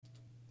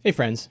Hey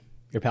friends,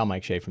 your pal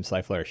Mike Shea from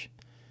Sly Flourish.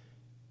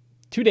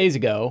 2 days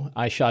ago,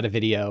 I shot a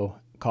video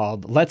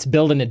called Let's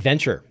Build an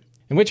Adventure,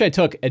 in which I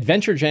took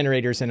adventure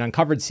generators and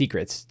uncovered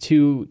secrets,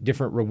 two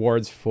different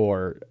rewards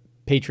for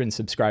patron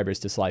subscribers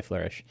to Sly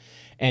Flourish,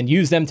 and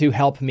used them to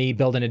help me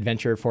build an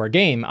adventure for a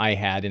game I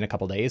had in a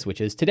couple days,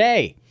 which is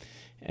today.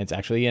 It's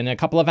actually in a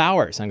couple of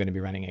hours I'm going to be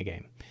running a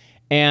game.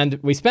 And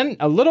we spent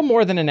a little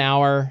more than an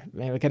hour,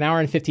 like an hour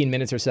and 15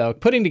 minutes or so,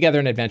 putting together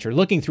an adventure,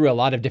 looking through a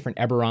lot of different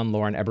Eberron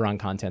lore and Eberron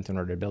content in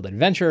order to build an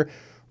adventure,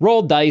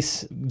 rolled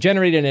dice,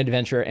 generated an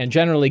adventure, and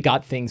generally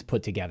got things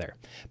put together.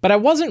 But I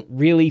wasn't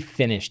really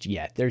finished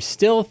yet. There's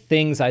still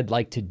things I'd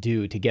like to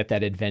do to get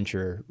that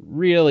adventure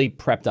really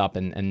prepped up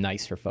and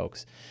nice for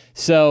folks.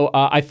 So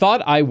I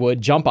thought I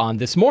would jump on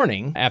this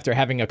morning after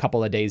having a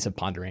couple of days of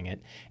pondering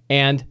it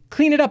and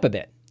clean it up a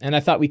bit. And I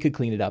thought we could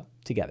clean it up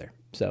together.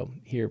 So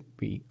here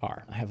we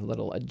are. I have a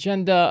little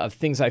agenda of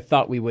things I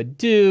thought we would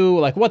do,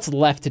 like what's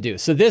left to do.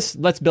 So this,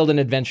 Let's Build an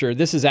Adventure,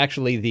 this is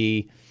actually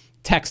the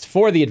text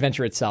for the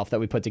adventure itself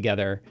that we put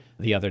together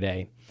the other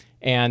day.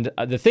 And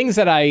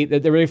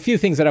there were a few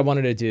things that I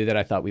wanted to do that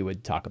I thought we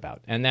would talk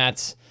about. And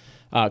that's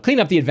clean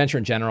up the adventure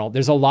in general.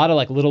 There's a lot of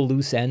like little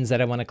loose ends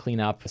that I want to clean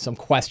up. Some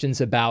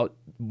questions about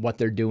what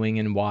they're doing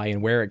and why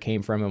and where it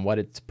came from and what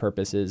its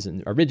purpose is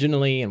and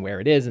originally and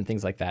where it is and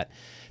things like that.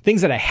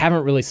 Things that I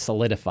haven't really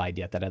solidified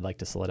yet that I'd like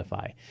to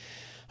solidify.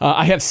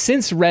 I have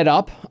since read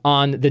up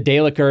on the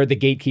Daeliker, the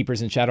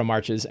Gatekeepers, and Shadow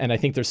Marches, and I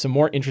think there's some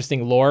more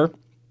interesting lore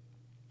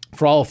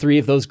for all three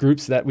of those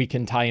groups that we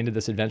can tie into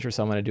this adventure,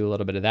 so I'm going to do a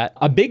little bit of that.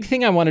 A big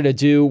thing I wanted to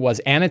do was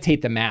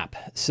annotate the map.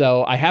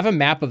 So I have a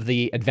map of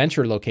the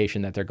adventure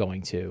location that they're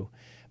going to,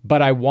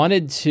 but I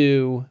wanted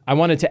to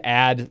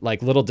add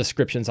like little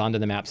descriptions onto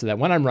the map so that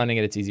when I'm running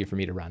it, it's easier for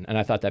me to run. And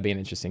I thought that'd be an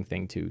interesting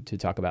thing to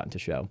talk about and to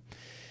show.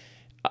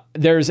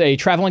 There's a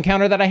travel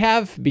encounter that I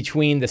have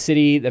between the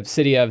city of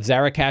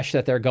Zarakash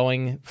that they're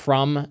going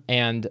from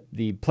and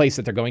the place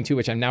that they're going to,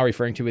 which I'm now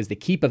referring to as the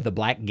Keep of the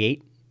Black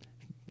Gate.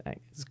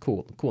 It's a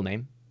cool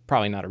name.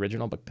 Probably not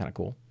original, but kind of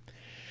cool.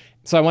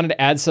 So I wanted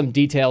to add some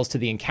details to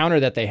the encounter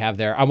that they have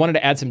there. I wanted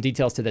to add some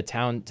details to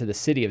the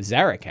city of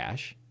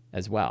Zarakash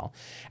as well.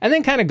 And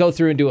then kind of go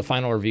through and do a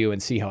final review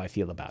and see how I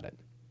feel about it.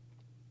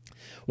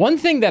 One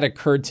thing that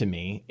occurred to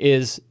me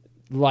is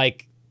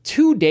like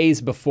 2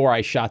 days before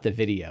I shot the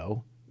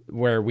video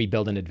where we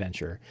build an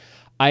adventure,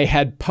 I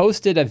had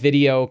posted a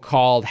video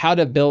called how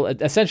to build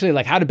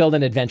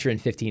an adventure in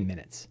 15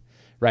 minutes,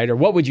 right? Or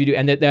what would you do?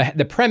 And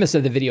the premise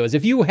of the video is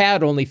if you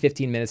had only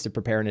 15 minutes to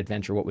prepare an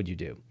adventure, what would you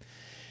do?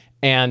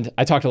 And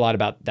I talked a lot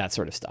about that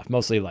sort of stuff,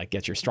 mostly like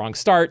get your strong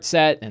start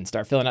set and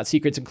start filling out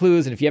secrets and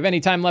clues. And if you have any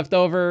time left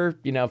over,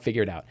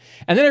 figure it out.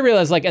 And then I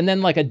realized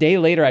a day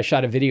later, I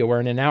shot a video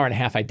where in an hour and a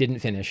half, I didn't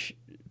finish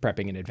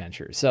prepping an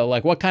adventure. So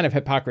like what kind of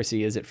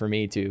hypocrisy is it for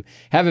me to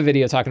have a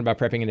video talking about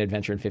prepping an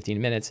adventure in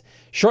 15 minutes,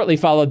 shortly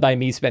followed by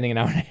me spending an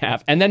hour and a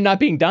half and then not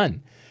being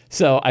done?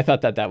 So I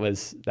thought that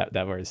was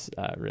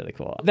really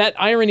cool. That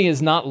irony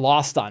is not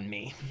lost on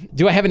me.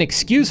 Do I have an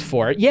excuse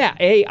for it? Yeah,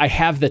 I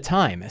have the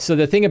time. So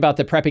the thing about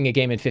the prepping a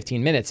game in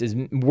 15 minutes is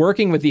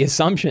working with the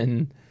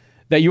assumption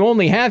that you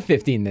only have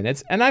 15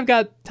 minutes and I've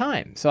got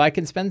time, so I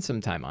can spend some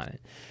time on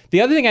it.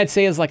 The other thing I'd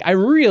say is I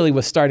really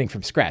was starting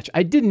from scratch.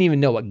 I didn't even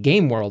know what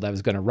game world I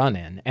was going to run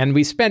in. And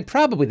we spent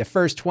probably the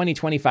first 20,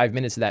 25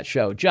 minutes of that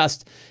show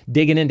just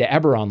digging into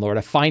Eberron lore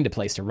to find a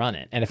place to run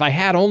it. And if I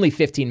had only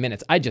 15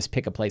 minutes, I'd just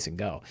pick a place and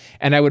go.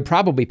 And I would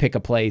probably pick a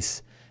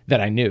place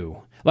that I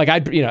knew.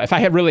 If I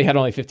had really had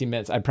only 15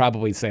 minutes, I'd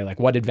probably say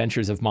what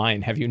adventures of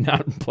mine have you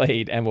not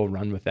played? And we'll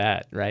run with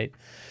that, right?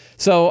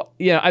 So,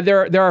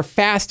 there are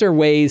faster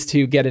ways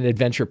to get an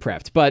adventure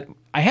prepped, but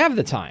I have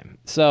the time.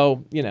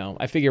 So,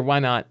 I figure why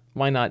not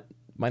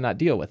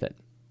deal with it?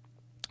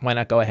 Why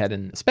not go ahead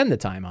and spend the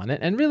time on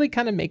it and really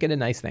kind of make it a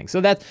nice thing?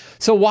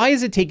 So why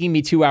is it taking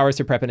me 2 hours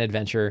to prep an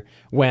adventure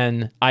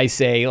when I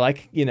say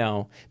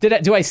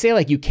do I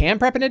say you can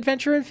prep an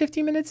adventure in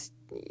 15 minutes?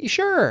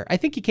 Sure, I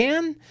think you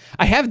can.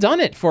 I have done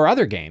it for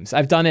other games.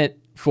 I've done it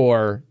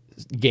for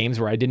games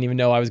where I didn't even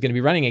know I was going to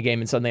be running a game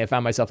and suddenly I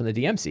found myself in the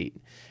DM seat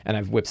and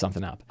I've whipped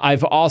something up.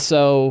 I've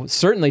also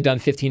certainly done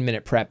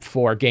 15-minute prep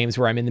for games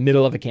where I'm in the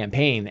middle of a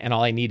campaign and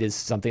all I need is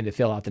something to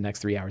fill out the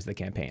next 3 hours of the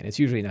campaign. It's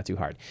usually not too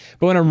hard.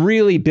 But when I'm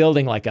really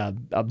building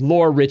a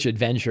lore-rich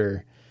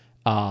adventure,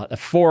 a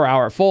full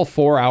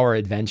 4-hour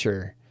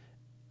adventure,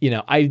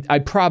 I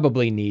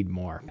probably need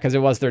more because it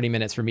was 30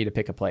 minutes for me to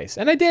pick a place.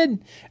 And I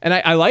did. And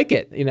I like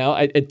it.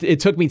 It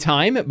took me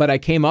time, but I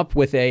came up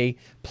with a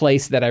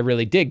place that I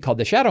really dig called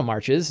the Shadow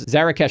Marches,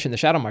 Zarakash and the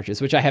Shadow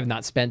Marches, which I have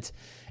not spent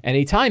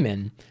any time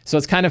in. So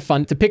it's kind of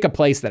fun to pick a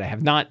place that I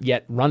have not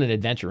yet run an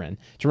adventure in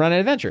to run an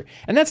adventure.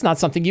 And that's not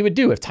something you would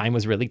do if time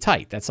was really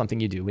tight. That's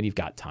something you do when you've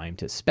got time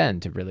to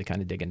spend to really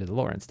kind of dig into the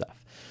lore and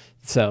stuff.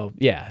 So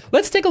yeah,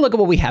 let's take a look at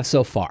what we have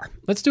so far.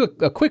 Let's do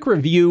a quick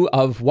review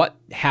of what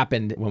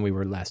happened when we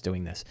were last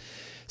doing this.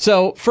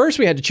 So first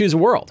we had to choose a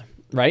world,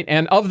 right?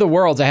 And of the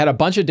worlds, I had a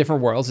bunch of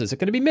different worlds. Is it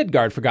going to be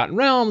Midgard, Forgotten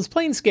Realms,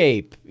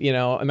 Planescape?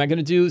 Am I going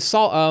to do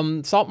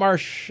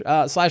Saltmarsh /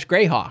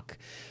 Greyhawk?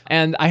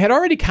 And I had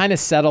already kind of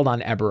settled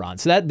on Eberron,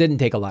 so that didn't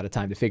take a lot of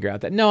time to figure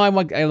out that, no, I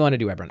want to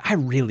do Eberron. I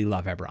really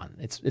love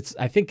Eberron.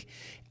 I think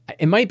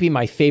it might be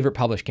my favorite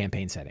published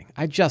campaign setting.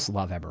 I just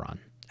love Eberron.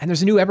 And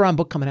there's a new Eberron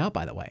book coming out,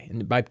 by the way,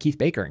 by Keith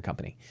Baker and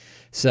company.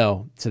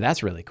 So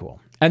that's really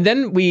cool. And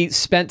then we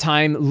spent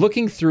time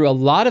looking through a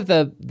lot of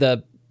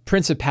the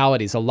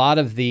principalities, a lot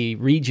of the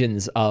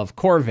regions of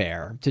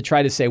Khorvaire to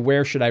try to say,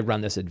 where should I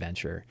run this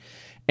adventure?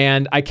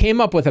 And I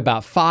came up with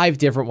about 5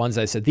 different ones.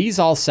 I said, these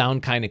all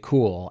sound kind of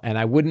cool, and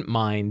I wouldn't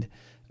mind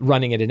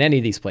running it in any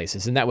of these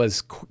places. And that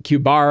was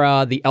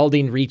Kubara, the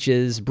Eldine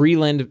Reaches,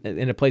 Breland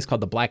in a place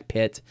called the Black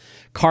Pit,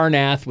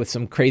 Karrnath with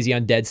some crazy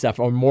undead stuff,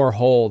 or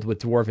Moorhold with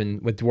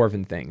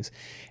dwarven things.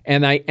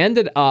 And I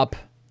ended up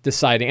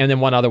deciding, and then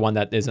one other one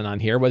that isn't on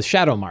here was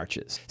Shadow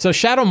Marches. So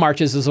Shadow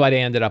Marches is what I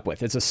ended up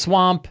with. It's a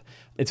swamp.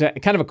 It's a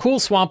kind of a cool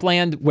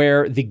swampland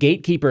where the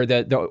gatekeeper,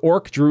 the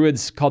orc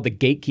druids called the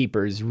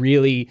gatekeepers,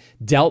 really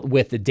dealt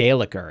with the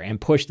Daeliker and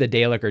pushed the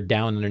Daeliker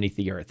down underneath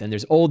the earth. And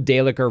there's old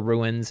Daeliker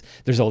ruins,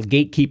 there's old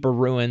gatekeeper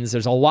ruins,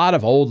 there's a lot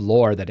of old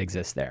lore that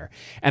exists there.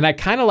 And I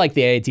kind of like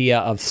the idea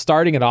of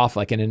starting it off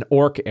like in an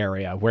orc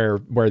area where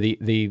the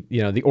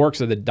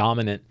orcs are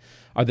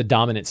the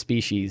dominant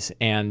species,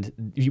 and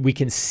we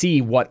can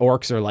see what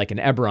orcs are like in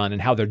Eberron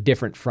and how they're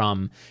different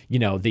from,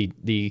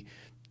 the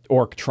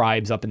orc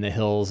tribes up in the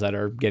hills that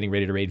are getting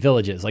ready to raid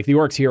villages. Like the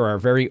orcs here are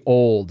very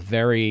old,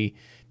 very,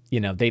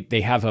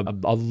 they have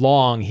a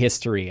long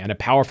history and a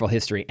powerful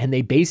history, and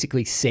they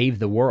basically save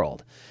the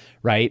world,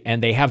 right?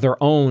 And they have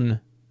their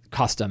own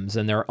customs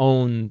and their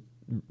own,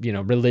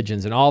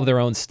 religions and all of their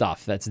own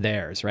stuff that's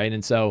theirs, right?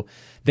 And so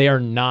they are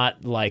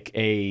not like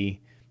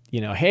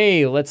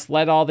hey, let's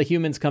let all the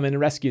humans come in and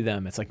rescue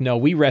them. It's like, no,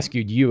 we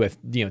rescued you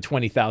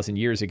 20,000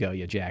 years ago,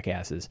 you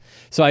jackasses.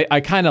 So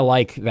I kind of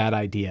like that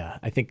idea.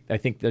 I think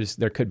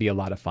there could be a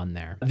lot of fun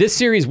there. This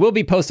series will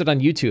be posted on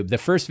YouTube. The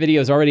first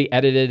video is already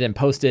edited and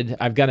posted.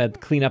 I've got to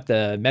clean up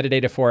the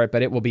metadata for it,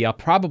 but it will be up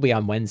probably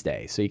on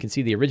Wednesday. So you can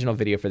see the original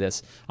video for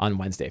this on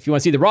Wednesday. If you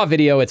want to see the raw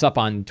video, it's up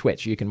on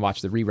Twitch. You can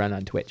watch the rerun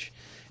on Twitch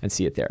and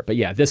see it there. But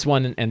yeah, this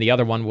one and the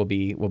other one will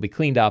be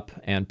cleaned up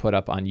and put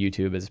up on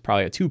YouTube as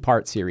probably a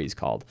 2-part series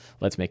called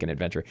Let's Make an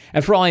Adventure.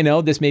 And for all I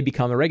know, this may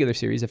become a regular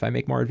series if I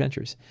make more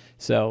adventures.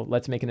 So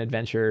Let's Make an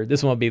Adventure.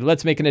 This one will be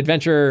Let's Make an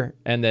Adventure,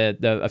 and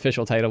the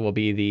official title will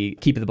be the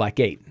Keep of the Black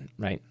Gate,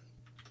 right?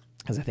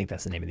 Because I think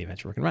that's the name of the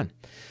adventure we're going to run.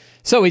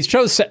 So we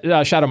chose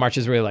Shadow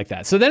Marches really like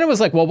that. So then it was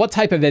like, well, what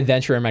type of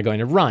adventure am I going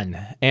to run?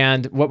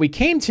 And what we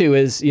came to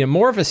is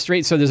more of a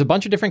straight, so there's a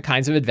bunch of different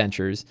kinds of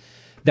adventures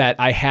that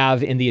I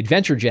have in the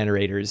adventure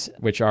generators,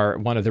 which are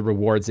one of the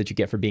rewards that you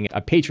get for being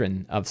a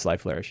patron of Sly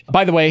Flourish.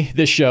 By the way,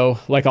 this show,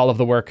 like all of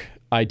the work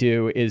I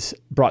do, is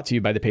brought to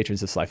you by the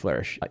patrons of Sly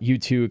Flourish. You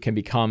too can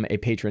become a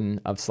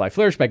patron of Sly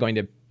Flourish by going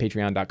to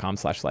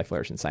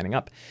patreon.com/SlyFlourish and signing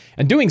up.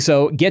 And doing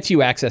so gets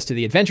you access to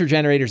the adventure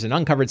generators and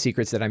uncovered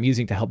secrets that I'm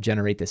using to help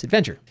generate this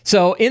adventure.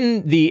 So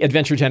in the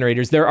adventure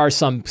generators, there are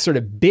some sort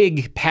of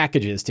big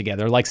packages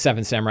together, like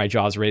Seven Samurai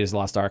Jaws, Raiders of the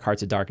Lost Ark,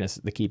 Hearts of Darkness,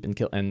 The Keep, and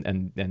Kill,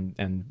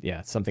 and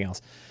yeah, something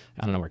else.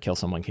 I don't know where Kill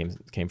Someone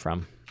came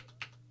from.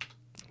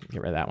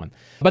 Get rid of that one.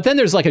 But then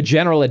there's like a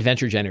general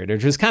adventure generator,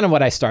 which is kind of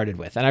what I started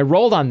with. And I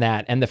rolled on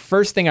that. And the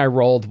first thing I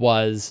rolled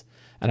was,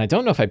 and I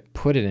don't know if I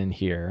put it in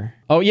here.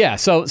 Oh yeah.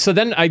 So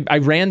then I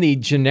ran the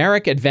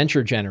generic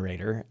adventure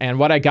generator. And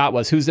what I got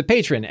was, who's the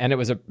patron? And it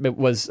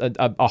was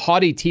a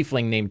haughty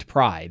tiefling named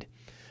Pride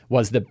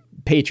was the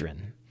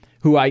patron,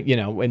 who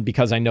and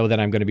because I know that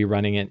I'm going to be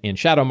running it in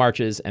Shadow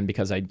Marches, and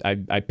because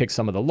I picked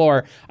some of the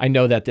lore, I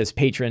know that this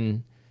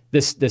patron,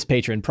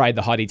 Pride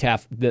the Haughty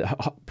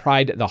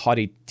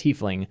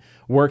Tiefling,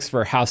 works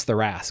for House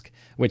Tharask,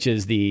 which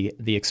is the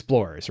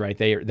explorers, right?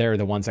 They're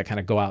the ones that kind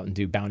of go out and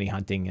do bounty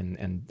hunting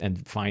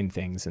and find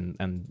things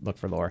and look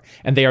for lore.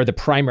 And they are the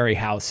primary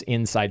house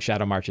inside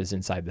Shadow Marches,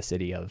 inside the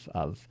city of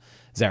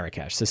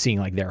Zarakash. So seeing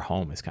like their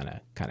home is kind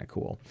of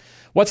cool.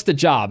 What's the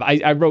job?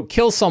 I wrote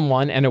Kill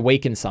Someone and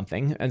Awaken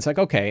Something. And it's like,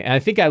 okay. And I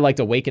think I liked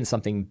Awaken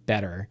Something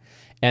better.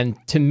 And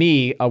to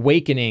me,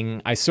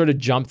 awakening, I sort of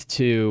jumped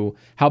to,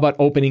 how about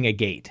opening a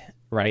gate,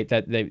 right?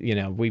 That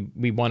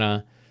we want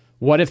to,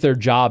 what if their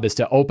job is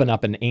to open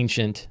up an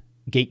ancient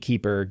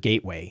gatekeeper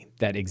gateway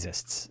that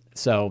exists?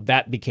 So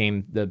that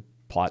became the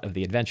plot of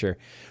the adventure.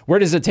 Where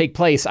does it take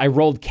place? I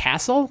rolled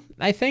Castle,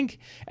 I think,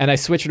 and I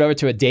switched it over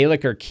to a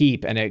Daeliker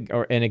Keep and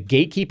a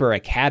Gatekeeper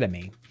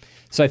Academy.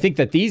 So I think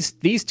that these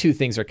two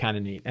things are kind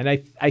of neat. And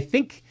I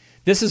think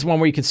this is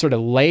one where you can sort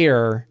of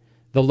layer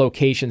the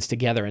locations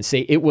together and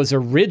say it was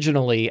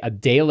originally a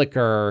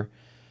Daeliker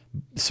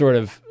sort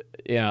of,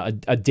 a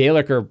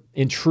Daeliker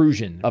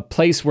intrusion, a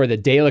place where the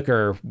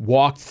Daeliker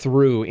walked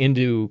through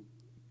into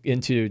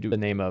the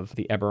name of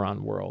the Eberron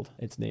world.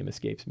 Its name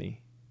escapes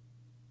me.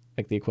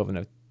 Like the equivalent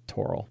of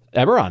Toril.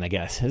 Eberron, I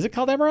guess. Is it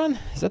called Eberron?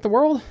 Is that the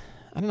world?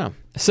 I don't know.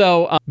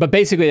 So, but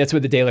basically that's where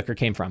the Daeliker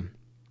came from.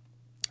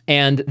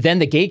 And then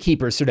the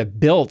gatekeepers sort of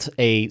built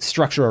a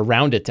structure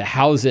around it to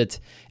house it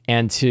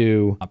and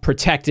to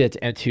protect it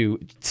and to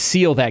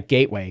seal that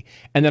gateway.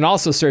 And then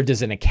also served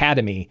as an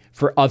academy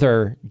for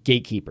other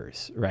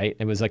gatekeepers, right?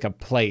 It was like a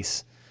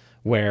place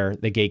where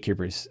the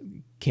gatekeepers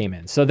came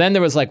in. So then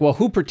there was like, well,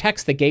 who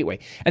protects the gateway?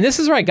 And this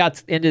is where I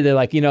got into the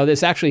like,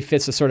 this actually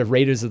fits the sort of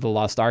Raiders of the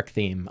Lost Ark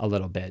theme a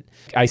little bit.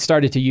 I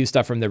started to use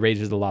stuff from the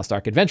Raiders of the Lost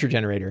Ark adventure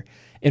generator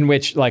in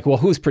which like, well,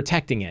 who's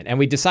protecting it? And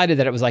we decided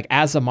that it was like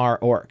Aasimar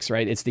orcs,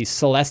 right? It's these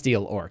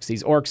celestial orcs,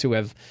 these orcs who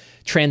have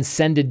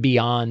transcended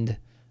beyond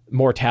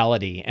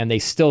mortality and they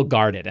still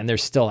guard it and they're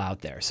still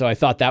out there. So I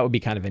thought that would be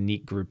kind of a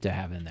neat group to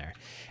have in there.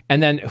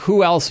 And then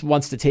who else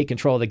wants to take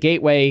control of the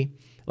gateway?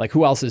 Like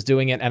who else is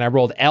doing it? And I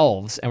rolled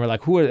elves and we're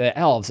like, who are the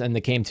elves? And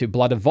they came to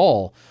Blood of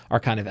Vol are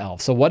kind of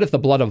elves. So what if the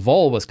Blood of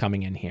Vol was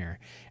coming in here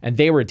and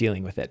they were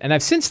dealing with it? And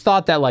I've since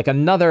thought that like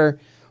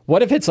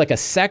what if it's like a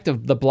sect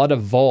of the Blood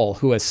of Vol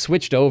who has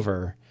switched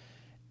over?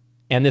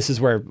 And this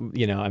is where,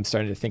 I'm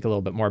starting to think a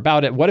little bit more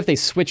about it. What if they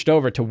switched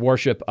over to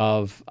worship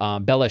of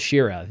Bella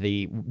Shira,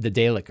 the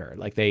Daeliker?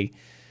 Like they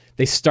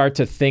start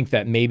to think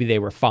that maybe they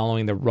were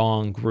following the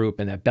wrong group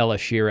and that Bella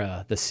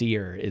Shira, the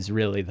seer, is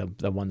really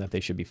the one that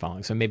they should be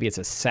following. So maybe it's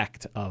a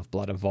sect of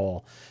Blood of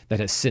Vol that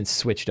has since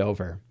switched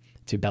over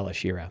to Bella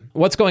Shira.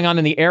 What's going on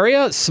in the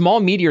area? Small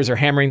meteors are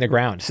hammering the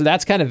ground. So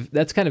that's kind of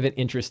an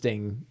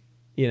interesting,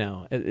 we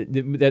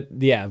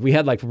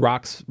had like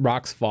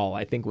rocks fall,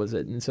 I think was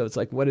it. And so it's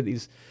like, what are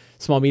these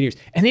small meteors?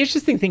 And the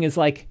interesting thing is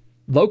like,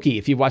 Loki,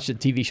 if you watched the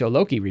TV show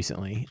Loki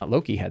recently,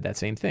 Loki had that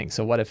same thing.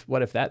 So what if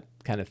that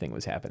kind of thing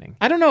was happening?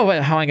 I don't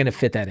know how I'm going to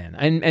fit that in.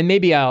 And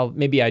maybe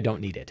I don't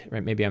need it,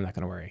 right? Maybe I'm not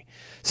going to worry.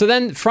 So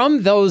then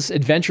from those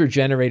adventure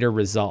generator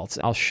results,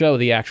 I'll show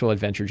the actual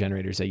adventure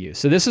generators I use.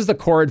 So this is the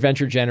core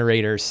adventure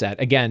generator set.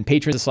 Again,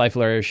 patrons of Sly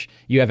Flourish,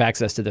 you have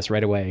access to this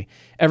right away.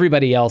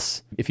 Everybody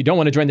else, if you don't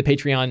want to join the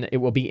Patreon, it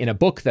will be in a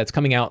book that's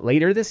coming out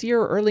later this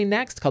year or early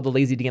next called The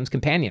Lazy DM's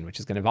Companion, which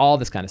is going to have all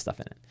this kind of stuff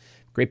in it.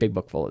 Great big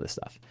book full of this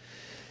stuff.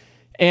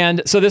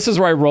 And so this is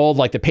where I rolled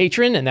like the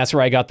patron, and that's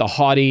where I got the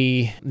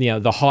haughty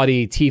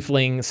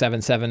tiefling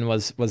 7/7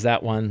 was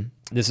that one.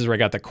 This is where I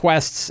got the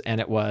quests,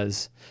 and it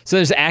was, so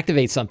there's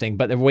activate something,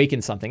 but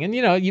awaken something. And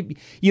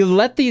you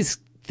let these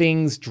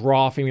things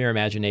draw from your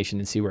imagination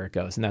and see where it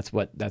goes. And that's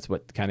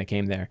what kind of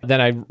came there. Then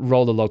I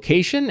rolled a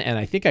location, and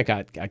I think I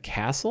got a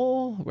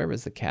castle. Where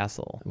was the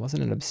castle? It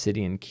wasn't an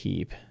obsidian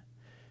keep.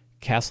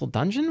 Castle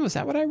dungeon? Was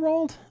that what I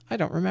rolled? I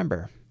don't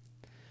remember.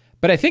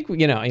 But I think, what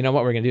we're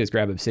going to do is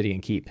grab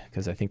Obsidian Keep,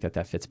 because I think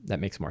that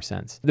makes more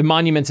sense. The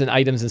monuments and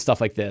items and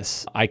stuff like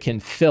this, I can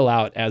fill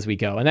out as we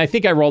go. And I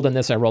think I rolled on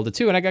this, I rolled it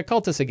too, and I got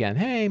cultists again.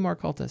 Hey, more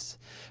cultists.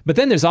 But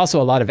then there's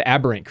also a lot of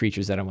aberrant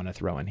creatures that I want to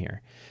throw in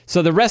here.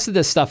 So the rest of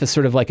this stuff is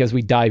sort of like as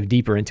we dive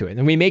deeper into it.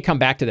 And we may come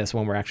back to this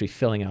when we're actually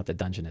filling out the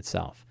dungeon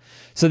itself.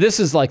 So this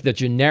is like the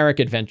generic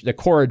adventure, the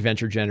core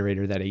adventure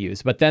generator that I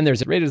use. But then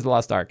there's Raiders of the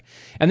Lost Ark.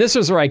 And this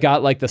is where I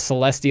got like the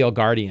Celestial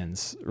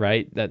Guardians,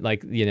 right? That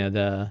like,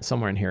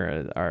 somewhere in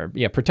here are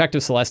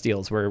protective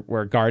Celestials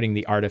were guarding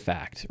the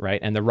artifact, right?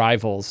 And the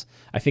rivals,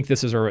 I think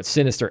this is where it's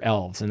Sinister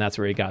Elves, and that's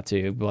where he got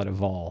to Blood of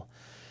Vol.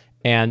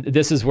 And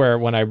this is where,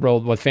 when I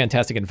rolled what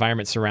Fantastic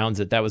Environment surrounds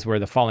it, that was where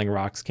the Falling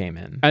Rocks came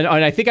in. And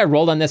I think I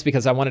rolled on this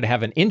because I wanted to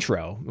have an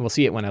intro. We'll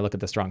see it when I look at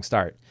the Strong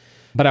Start.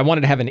 But I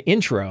wanted to have an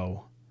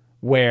intro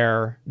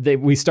where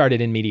we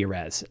started in media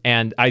res.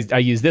 And I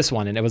used this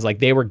one, and it was like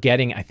they were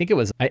getting, I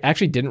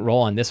actually didn't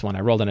roll on this one.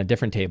 I rolled on a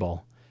different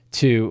table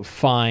to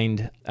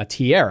find a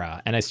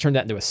tiara, and I turned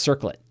that into a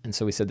circlet. And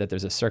so we said that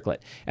there's a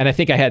circlet. And I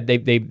think I had,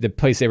 the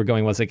place they were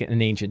going was like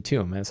an ancient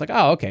tomb. And it's like,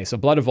 oh, okay. So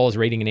Blood of Vol is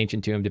raiding an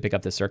ancient tomb to pick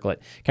up the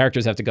circlet.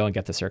 Characters have to go and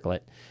get the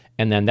circlet.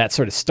 And then that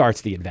sort of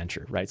starts the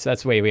adventure, right? So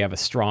that's the way we have a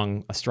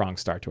strong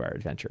start to our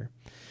adventure.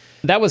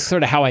 That was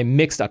sort of how I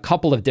mixed a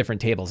couple of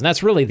different tables. And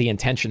that's really the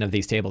intention of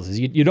these tables, is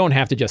you don't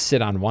have to just sit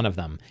on one of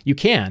them. You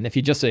can, if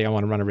you just say, I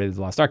want to run a Raiders of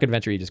the Lost Ark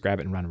adventure, you just grab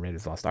it and run a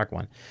Raiders of the Lost Ark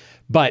one.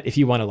 But if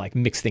you want to like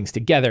mix things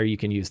together, you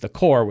can use the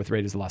core with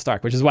Raiders of the Lost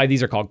Ark, which is why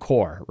these are called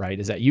core, right?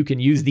 Is that you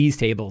can use these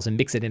tables and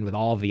mix it in with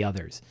all of the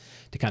others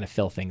to kind of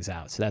fill things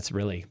out. So that's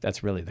really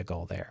the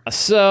goal there.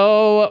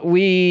 So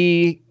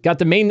we got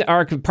the main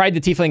arc. Pride,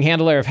 the Tiefling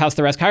Handler of House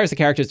Theresk, hires the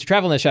characters to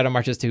travel in the Shadow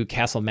Marches to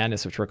Castle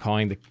Madness, which we're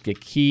calling the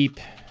Keep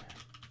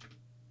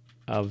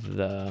of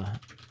the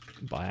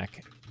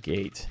Black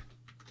Gate,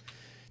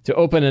 to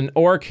open an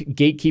orc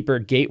gatekeeper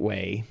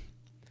gateway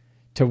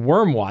to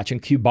Wormwatch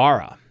and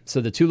Kubara. So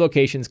the two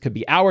locations could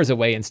be hours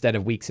away instead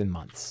of weeks and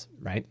months,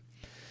 right?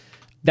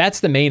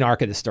 That's the main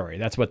arc of the story.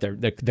 That's what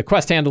the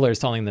quest handler is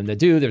telling them to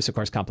do. There's, of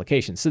course,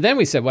 complications. So then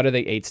we said, what are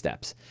the 8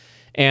 steps?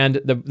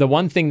 And the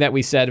one thing that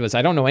we said was,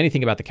 I don't know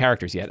anything about the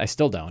characters yet. I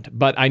still don't.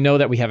 But I know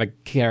that we have a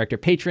character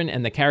patron,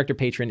 and the character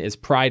patron is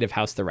Pride of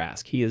House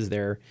Therast. He is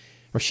their,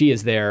 or she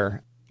is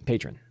their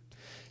patron.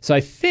 So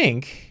I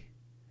think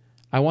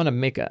I want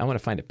to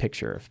find a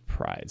picture of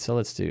Pride. So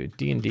let's do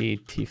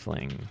D&D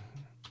Tiefling.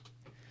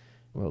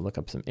 We'll look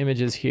up some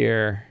images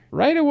here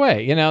right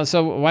away.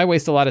 So why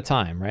waste a lot of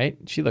time, right?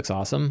 She looks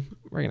awesome.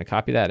 We're going to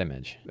copy that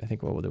image. I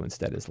think what we'll do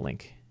instead is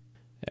link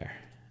there.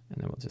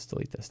 And then we'll just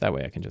delete this. That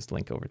way I can just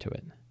link over to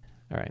it.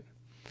 All right.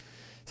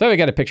 So we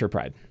got a picture of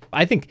Pride.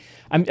 I think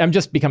I'm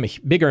just becoming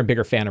a bigger and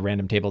bigger fan of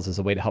random tables as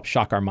a way to help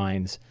shock our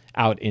minds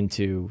out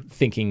into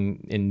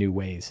thinking in new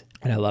ways.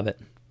 And I love it.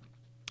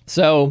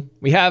 So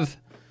we have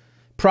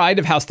Pride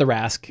of House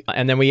Tharask,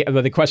 and then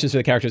the questions for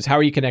the characters: how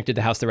are you connected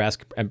to House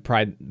Tharask and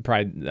Pride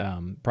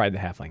the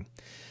Halfling?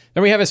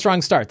 Then we have a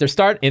strong start. They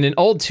start in an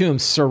old tomb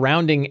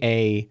surrounding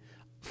a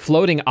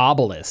floating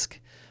obelisk.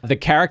 The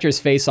characters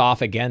face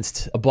off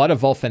against a Blood of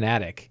Vol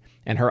fanatic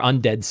and her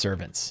undead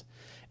servants.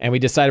 And we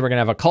decided we're going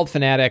to have a cult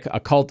fanatic,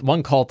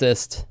 one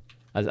cultist,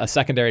 a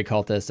secondary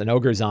cultist, an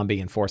ogre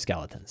zombie, and 4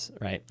 skeletons,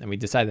 right? And we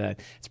decided that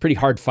it's a pretty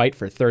hard fight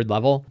for 3rd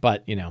level,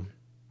 but,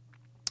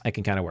 it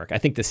can kind of work. I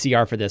think the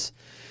CR for this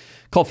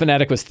cult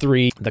fanatic was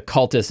 3. The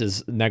cultist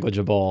is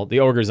negligible. The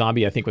ogre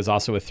zombie, I think, was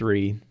also a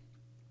 3.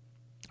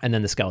 And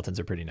then the skeletons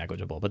are pretty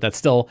negligible, but that's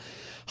still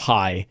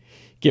high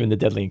given the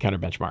deadly encounter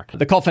benchmark.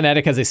 The cult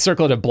fanatic has a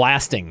circlet of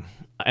blasting,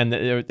 and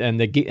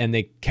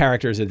the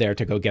characters are there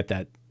to go get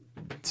that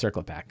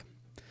circlet back.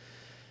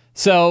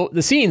 So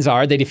the scenes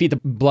are: they defeat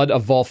the Blood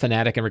of Vol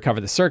fanatic and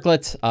recover the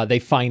circlet. They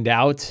find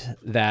out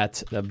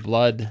that the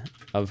Blood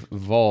of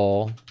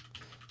Vol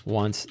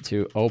wants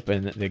to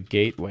open the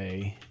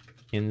gateway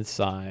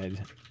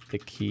inside the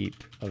keep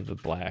of the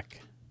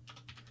Black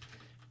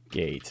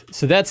Gate.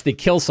 So that's the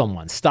kill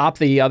someone, stop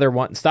the other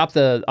one, and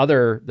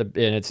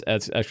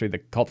it's actually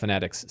the cult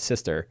fanatic's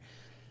sister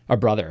or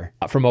brother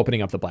from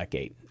opening up the Black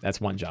Gate.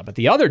 That's one job. But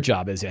the other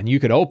job is, and you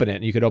could open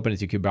it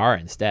to Kubara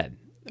instead,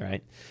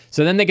 right?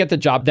 So then they get the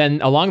job. Then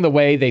along the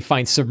way, they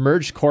find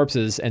submerged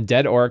corpses and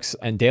dead orcs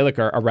and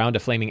Daeliker around a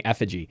flaming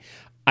effigy.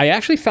 I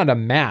actually found a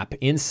map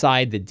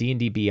inside the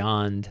D&D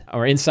Beyond,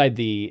 or inside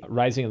the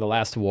Rising of the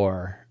Last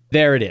War.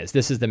 There it is.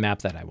 This is the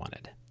map that I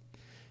wanted.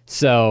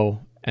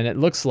 So, and it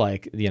looks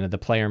like, the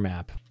player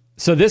map.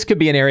 So this could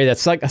be an area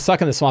that's like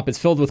stuck in the swamp. It's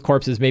filled with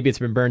corpses. Maybe it's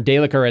been burned.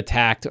 Daeliker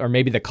attacked, or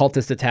maybe the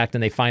cultist attacked,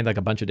 and they find like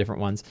a bunch of different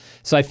ones.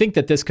 So I think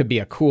that this could be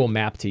a cool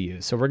map to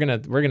use. So we're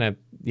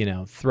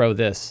gonna throw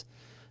this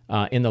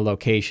in the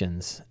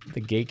locations.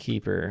 The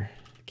Gatekeeper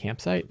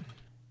campsite.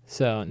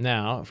 So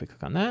now if we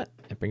click on that,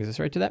 it brings us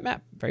right to that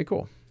map. Very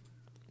cool.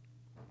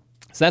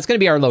 So that's going to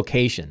be our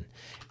location.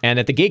 And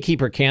at the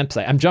Gatekeeper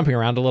campsite, I'm jumping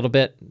around a little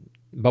bit,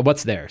 but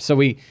what's there? So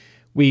we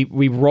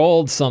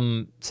rolled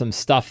some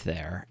stuff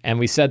there, and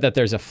we said that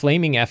there's a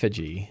flaming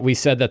effigy. We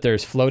said that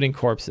there's floating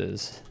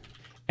corpses,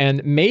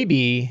 and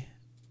maybe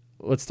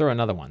let's throw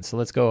another one. So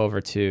let's go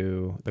over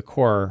to the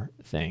core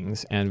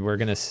things, and we're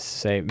gonna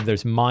say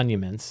there's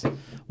monuments.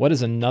 What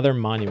is another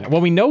monument?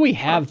 Well, we know we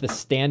have the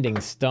standing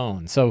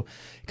stone. So,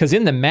 because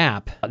in the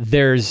map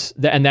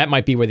and that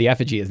might be where the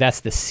effigy is. That's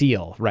the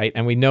seal, right?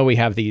 And we know we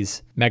have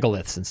these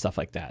megaliths and stuff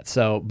like that.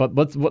 So, but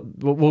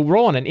we'll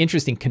roll on an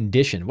interesting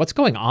condition. What's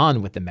going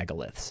on with the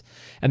megaliths?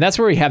 And that's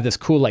where we have this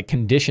cool like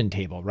condition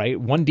table, right?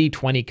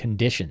 1d20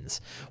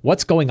 conditions.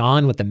 What's going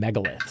on with the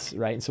megaliths,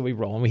 right? And so we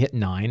roll and we hit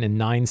 9, and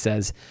 9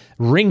 says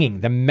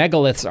ringing. The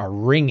megaliths are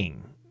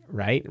ringing.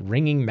 Right?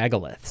 Ringing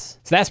megaliths.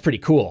 So that's pretty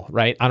cool,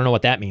 right? I don't know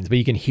what that means, but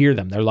you can hear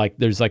them. They're like,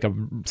 there's like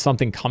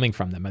something coming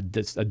from them, a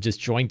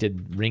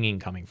disjointed ringing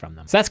coming from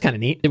them. So that's kind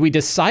of neat. Did we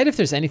decide if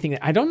there's anything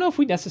I don't know if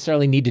we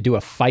necessarily need to do a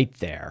fight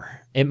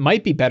there. It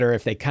might be better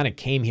if they kind of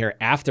came here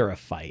after a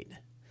fight.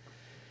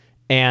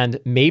 And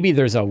maybe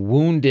there's a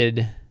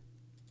wounded,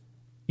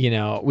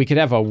 we could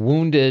have a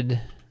wounded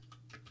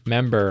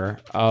member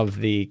of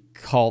the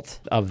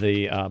cult of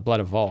the Blood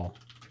of Vol.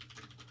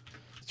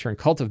 Turn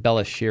Cult of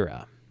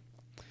Belashira.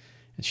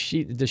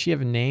 Does she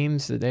have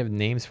names? Do they have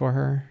names for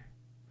her?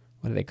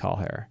 What do they call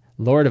her?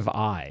 Lord of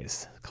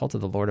Eyes. Cult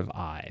of the Lord of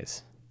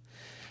Eyes.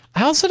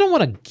 I also don't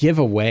want to give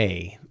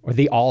away, or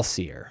the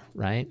All-Seer,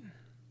 right?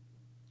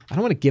 I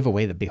don't want to give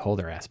away the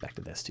Beholder aspect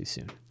of this too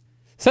soon.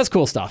 So that's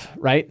cool stuff,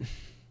 right?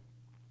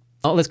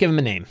 Oh, let's give him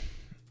a name.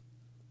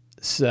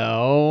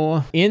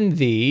 So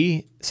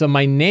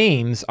my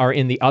names are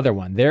in the other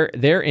one.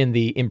 They're in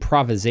the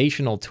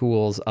improvisational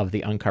tools of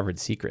the Uncovered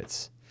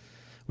Secrets,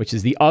 which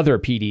is the other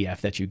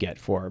PDF that you get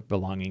for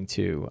belonging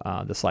to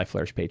the Sly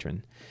Flourish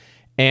patron.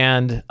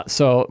 And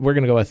so we'll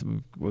go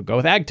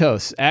with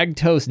Agtos.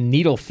 Agtos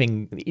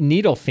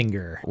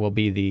Needlefinger will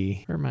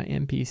be where are my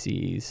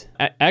NPCs?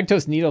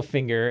 Agtos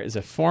Needlefinger is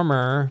a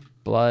former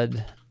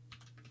Blood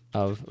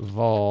of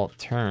Vol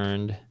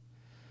turned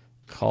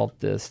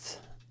cultist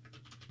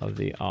of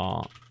the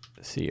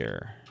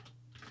All-Seer,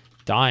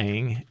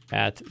 dying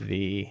at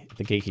the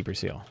Gatekeeper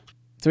seal.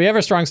 So we have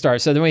our strong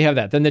start. So then we have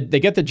that. Then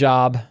they get the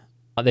job.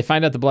 They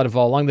find out the Blood of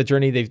Vol. Along the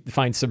journey, they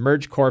find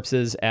submerged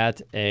corpses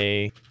at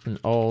an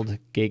old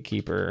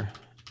Gatekeeper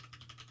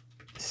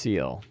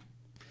seal.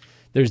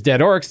 There's dead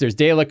orcs, there's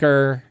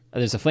Daeliker,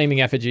 there's a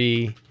flaming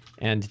effigy,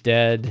 and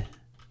dead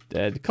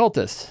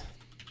cultists.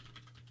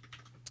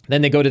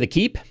 Then they go to the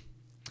keep,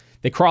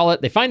 they crawl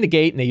it, they find the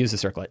gate, and they use the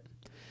circlet.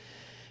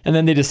 And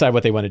then they decide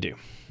what they want to do.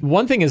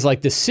 One thing is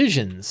like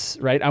decisions,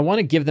 right? I want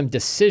to give them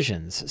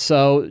decisions.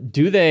 So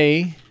do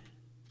they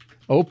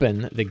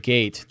open the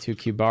gate to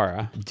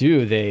Kubara?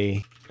 Do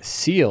they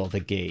seal the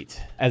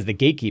gate as the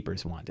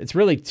gatekeepers want? It's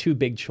really 2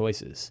 big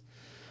choices.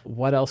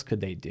 What else could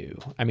they do?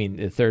 I mean,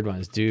 the third one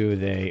is, do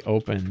they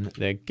open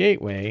the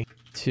gateway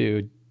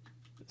to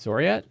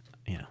Zoriat?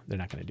 Yeah, they're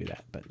not going to do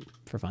that, but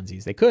for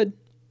funsies, they could.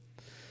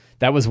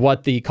 That was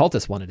what the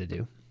cultists wanted to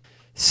do.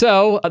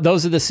 So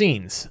those are the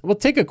scenes. We'll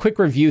take a quick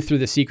review through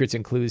the secrets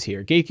and clues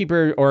here.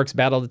 Gatekeeper orcs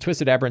battle the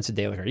Twisted Aberrants of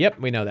Daeliker. Yep,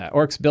 we know that.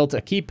 Orcs built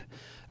a keep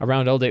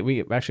around old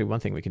day. Actually, one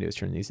thing we can do is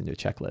turn these into a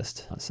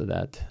checklist so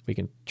that we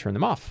can turn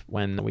them off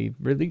when we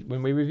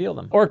reveal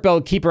them. Orc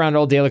built keep around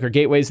old Daeliker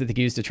gateways that they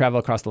could use to travel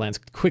across the lands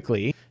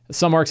quickly.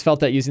 Some orcs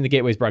felt that using the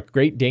gateways brought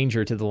great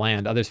danger to the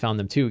land. Others found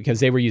them too because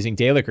they were using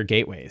Daeliker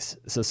gateways.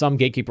 So some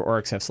gatekeeper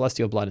orcs have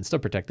celestial blood and still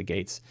protect the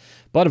gates.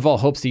 Blood of Vol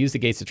hopes to use the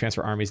gates to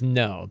transfer armies.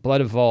 No.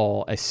 Blood of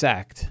Vol, a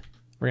sect.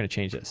 We're going to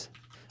change this.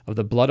 Of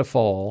the Blood of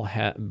Vol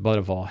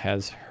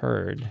has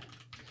heard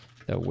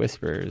the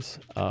whispers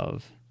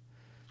of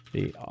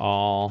the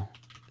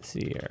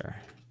All-Seer,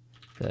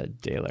 the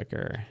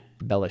Daeliker,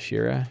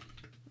 Belashira.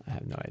 I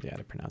have no idea how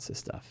to pronounce this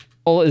stuff.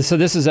 So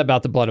this is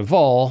about the Blood of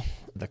Vol.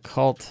 The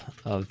cult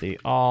of the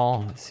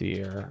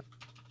All-Seer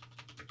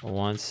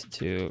wants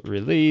to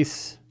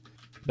release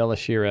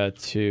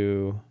Belashira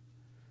to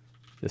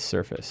the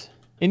surface.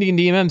 Indian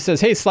DMM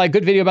says, hey, Sly,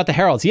 good video about the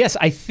heralds. Yes,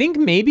 I think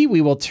maybe we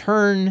will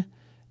turn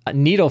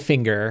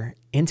Needlefinger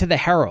into the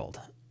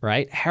herald,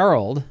 right?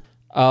 Herald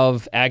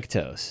of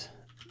Agtos.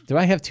 Do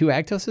I have 2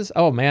 Agtoses?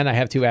 Oh man, I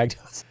have 2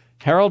 Agtos.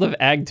 Herald of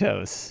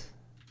Agtos.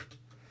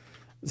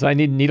 So I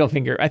need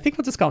Needlefinger. I think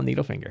we'll just call him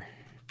Needlefinger.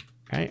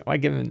 Right? Why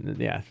give him,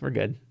 yeah, we're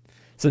good.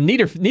 So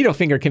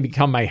Needlefinger can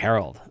become my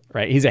herald,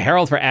 right? He's a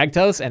herald for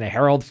Agtos and a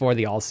herald for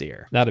the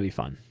All-Seer. That'll be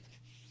fun.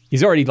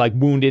 He's already like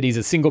wounded. He's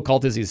a single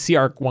cultist. He's a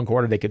CR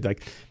 1/4. They could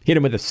like hit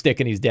him with a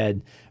stick and he's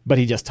dead. But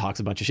he just talks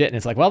a bunch of shit. And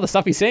it's like, well, the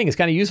stuff he's saying is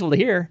kind of useful to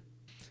hear.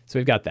 So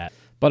we've got that.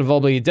 Blood of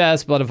Vol Bleed Des,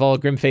 Blood of Vol,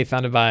 Grim Faith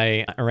founded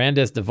by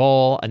Arandes de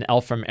Vol, an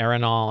elf from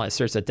Arenal,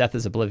 asserts that death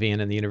is oblivion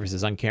and the universe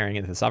is uncaring,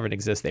 and if the sovereign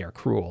exists, they are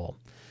cruel.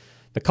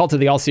 The cult of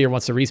the All-Seer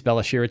wants to release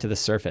Belashira to the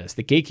surface.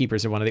 The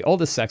Gatekeepers are one of the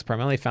oldest sects,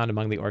 primarily found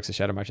among the orcs of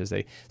Shadow Marches.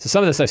 So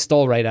some of this I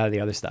stole right out of the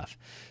other stuff.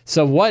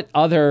 So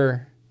are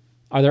there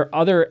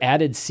other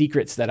added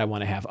secrets that I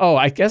want to have? Oh,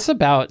 I guess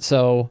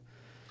so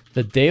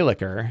the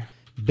Daeliker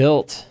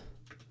built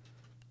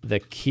the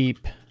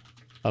Keep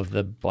of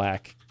the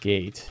Black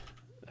Gate.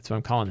 That's what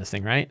I'm calling this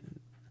thing, right?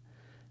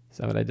 Is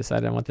that what I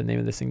decided I want the name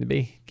of this thing to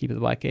be? Keep of the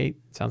Black Gate?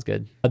 Sounds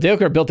good.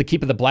 Daeliker built the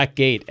Keep of the Black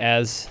Gate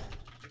as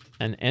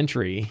an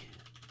entry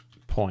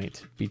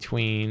point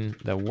between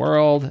the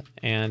world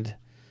and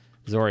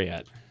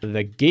Xoriat.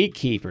 The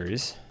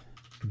Gatekeepers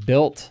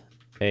built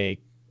a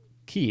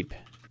keep,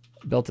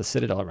 built a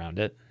citadel around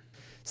it.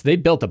 So they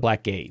built the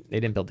Black Gate. They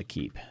didn't build the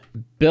keep.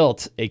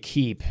 Built a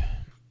keep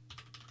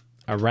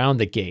around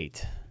the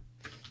gate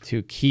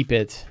to keep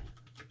it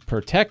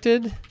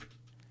protected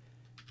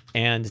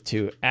and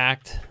to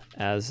act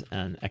as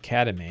an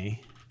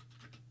academy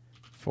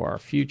for our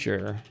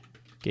future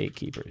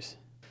gatekeepers.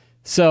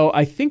 So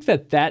I think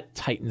that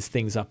tightens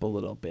things up a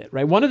little bit,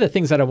 right? One of the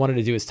things that I wanted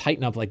to do is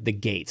tighten up like the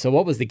gate. So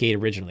what was the gate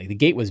originally? The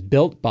gate was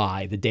built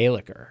by the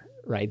Daeliker,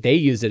 right? They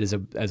used it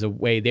as a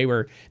way. They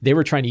were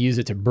trying to use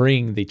it to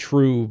bring the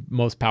true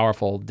most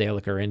powerful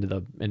Daeliker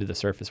into the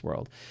surface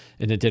world,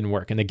 and it didn't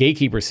work. And the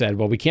gatekeeper said,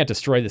 "Well, we can't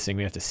destroy this thing.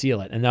 We have to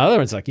seal it." And the other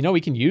one's like,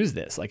 we can use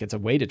this. Like it's a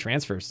way to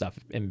transfer stuff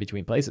in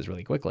between places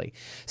really quickly.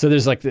 So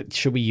there's like,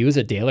 should we use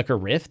a Daeliker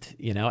rift?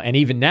 And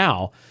even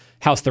now,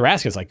 House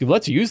Thraska is like,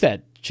 let's use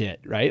that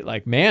shit, right?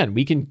 Like, man,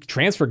 we can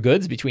transfer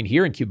goods between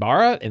here and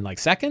Kubara in like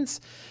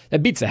seconds.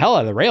 That beats the hell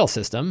out of the rail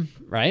system,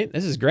 right?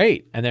 This is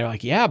great. And they're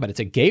like, yeah, but it's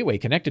a gateway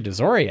connected to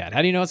Xoriat.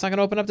 How do you know it's not going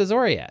to open up to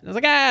Xoriat? And I was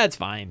like, it's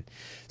fine.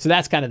 So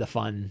that's kind of the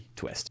fun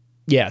twist.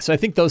 Yeah, so I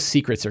think those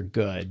secrets are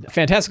good.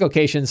 Fantastic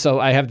locations. So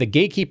I have the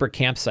Gatekeeper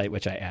campsite,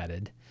 which I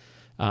added.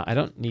 I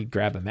don't need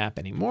grab a map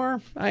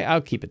anymore.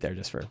 I'll keep it there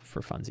just for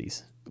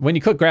funsies. When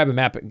you click grab a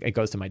map, it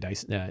goes to my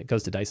Dyson. It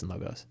goes to Dyson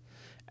logos,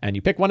 and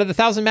you pick one of the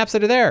 1,000 maps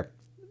that are there.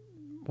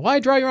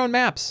 Why draw your own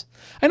maps?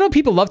 I know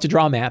people love to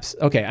draw maps.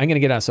 Okay, I'm going to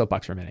get on a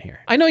soapbox for a minute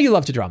here. I know you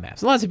love to draw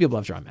maps. Lots of people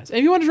love drawing maps. And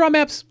if you want to draw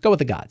maps, go with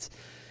the gods.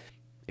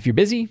 If you're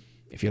busy,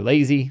 if you're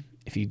lazy,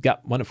 if you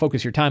want to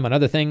focus your time on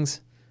other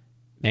things,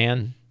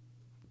 man,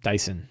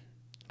 Dyson,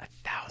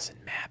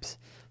 1,000 maps.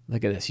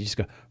 Look at this. You just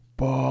go,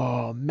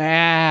 whoa,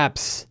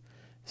 maps.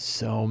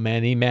 So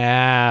many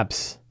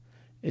maps.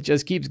 It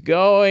just keeps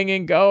going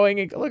and going.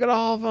 And look at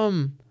all of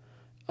them.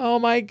 Oh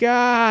my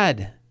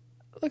God.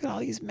 Look at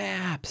all these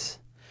maps.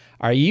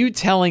 Are you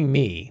telling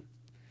me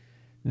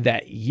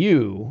that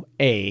you,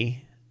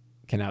 A,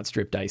 can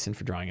outstrip Dyson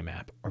for drawing a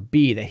map, or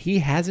B, that he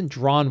hasn't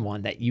drawn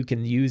one that you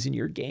can use in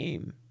your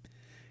game?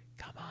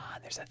 Come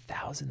on, there's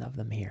 1,000 of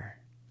them here.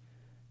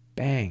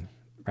 Bang,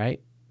 right?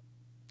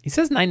 He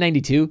says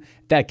 992.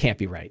 That can't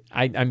be right.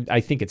 I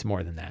think it's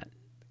more than that.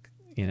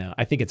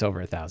 I think it's over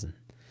 1,000.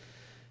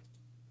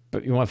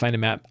 But you want to find a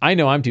map? I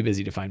know I'm too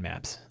busy to find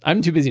maps.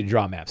 I'm too busy to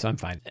draw maps, so I'm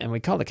fine. And we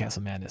call it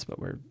Castle Madness, but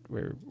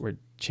we're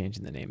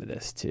changing the name of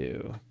this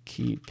to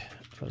Keep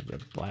of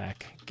the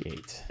Black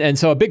Gate. And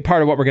so a big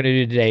part of what we're going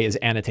to do today is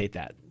annotate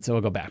that. So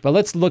we'll go back. But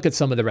let's look at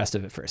some of the rest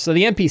of it first. So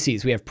the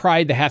NPCs, we have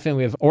Pride the Halfling,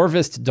 we have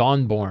Orvist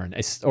Dawnborn,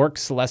 a Orc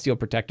Celestial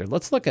Protector.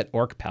 Let's look at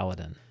Orc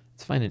Paladin.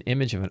 Let's find an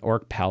image of an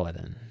Orc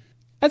Paladin.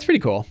 That's pretty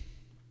cool.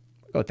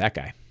 We'll go with that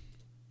guy.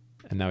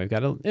 And now we've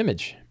got an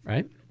image,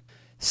 right?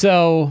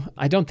 So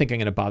I don't think I'm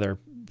going to bother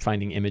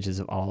finding images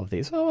of all of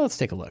these. Well, let's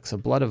take a look. So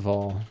Blood of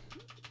Vol,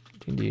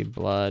 D&D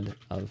Blood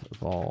of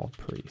Vol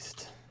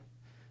Priest.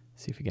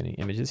 See if we get any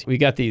images. We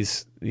got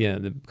these,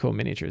 the cool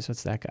miniatures.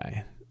 What's that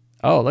guy?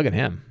 Oh, look at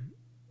him.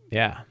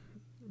 Yeah,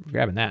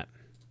 grabbing that.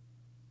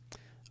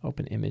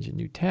 Open image, a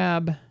new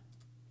tab.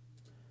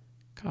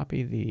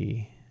 Copy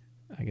the,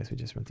 I guess we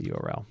just went the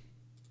URL.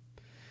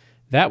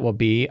 That will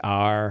be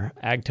our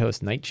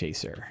Agtos Night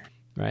Chaser,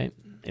 right?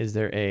 Is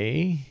there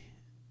a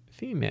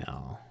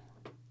female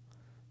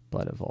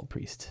Blood of Vol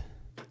Priest?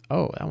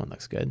 Oh, that one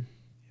looks good.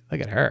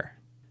 Look at her.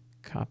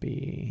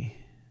 Copy.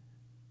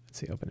 Let's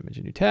see, open image,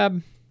 a new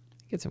tab.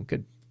 Get some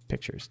good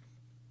pictures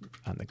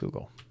on the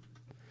Google.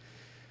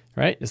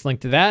 All right, just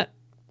link to that.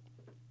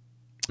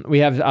 We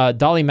have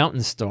Dolly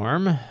Mountain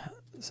Storm.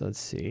 So let's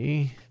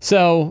see.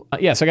 So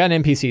yeah, so I got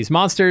NPCs,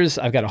 monsters.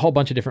 I've got a whole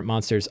bunch of different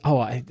monsters.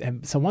 Oh,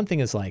 so one thing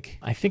is like,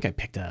 I think I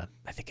picked a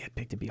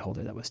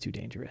Beholder that was too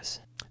dangerous.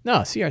 No,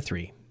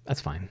 CR3,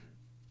 that's fine.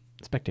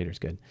 Spectator's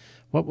good.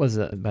 What was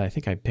but I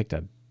think I picked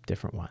a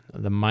different one.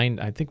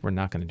 I think we're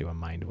not going to do a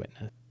Mind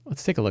Witness.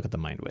 Let's take a look at the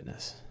Mind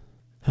Witness.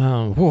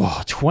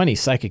 20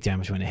 psychic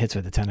damage when it hits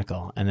with a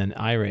tentacle. And then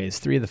eye rays,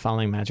 3 of the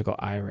following magical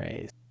eye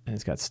rays. And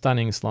it's got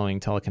stunning, slowing,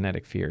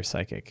 telekinetic, fear,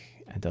 psychic.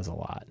 It does a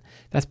lot.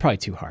 That's probably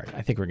too hard.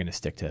 I think we're going to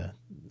stick to,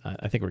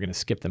 I think we're going to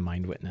skip the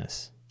Mind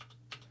Witness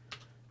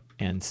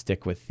and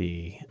stick with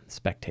the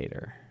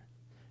Spectator.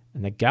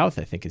 And the Gouth,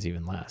 I think, is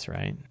even less,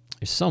 right?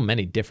 There's so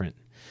many different.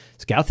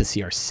 So Gouth is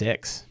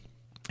CR6.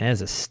 It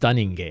has a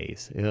stunning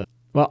gaze. Ugh.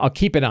 Well, I'll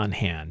keep it on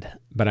hand,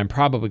 but I'm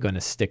probably going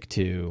to stick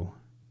to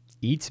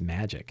Eats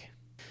Magic.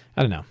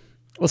 I don't know.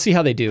 We'll see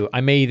how they do.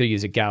 I may either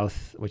use a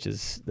Gouth, which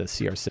is the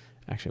CR6.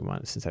 Actually,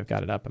 since I've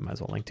got it up, I might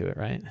as well link to it,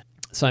 right?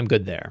 So I'm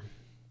good there.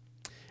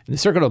 And the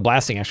Circuit of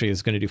Blasting actually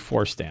is going to do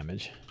force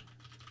damage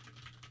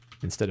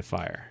instead of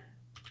fire,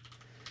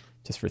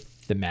 just for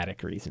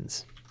thematic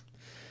reasons.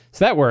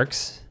 So that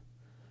works.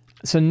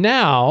 So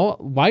now,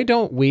 why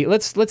don't we,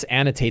 let's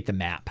annotate the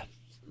map,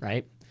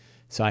 right?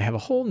 So I have a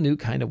whole new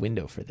kind of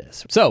window for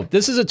this. So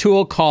this is a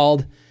tool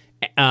called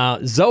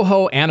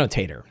Zoho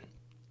Annotator.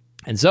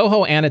 And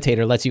Zoho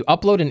Annotator lets you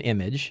upload an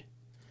image.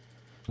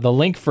 The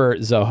link for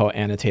Zoho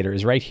Annotator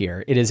is right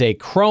here. It is a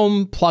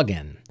Chrome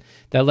plugin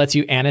that lets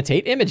you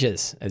annotate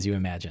images, as you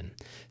imagine.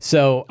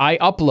 So I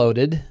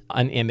uploaded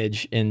an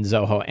image in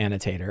Zoho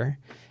Annotator,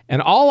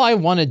 and all I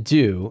want to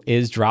do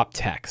is drop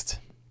text,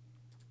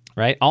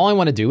 right? All I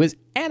want to do is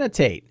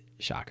annotate.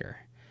 Shocker.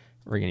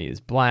 We're going to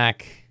use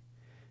black,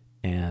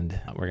 and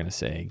we're going to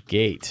say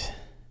gate,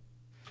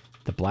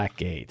 the black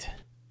gate,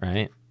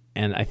 right?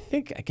 And I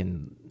think I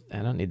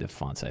don't need the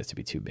font size to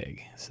be too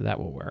big, so that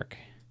will work,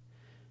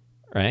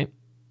 right?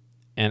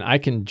 And I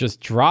can just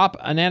drop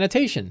an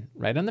annotation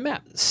right on the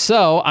map.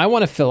 So I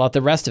want to fill out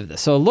the rest of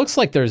this. So it looks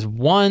like there's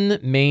one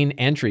main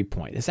entry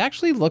point. This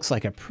actually looks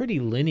like a pretty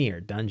linear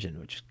dungeon,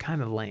 which is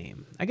kind of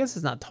lame. I guess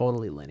it's not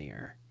totally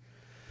linear.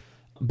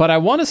 But I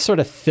want to sort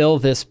of fill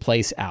this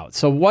place out.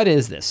 So what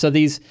is this? So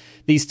these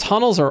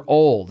tunnels are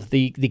old.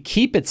 The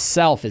keep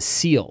itself is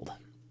sealed,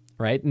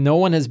 right? No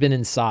one has been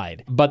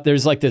inside. But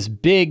there's like this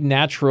big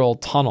natural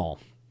tunnel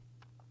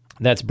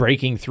that's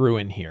breaking through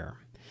in here.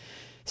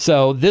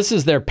 So this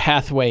is their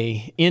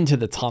pathway into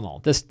the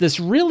tunnel. This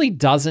really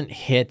doesn't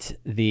hit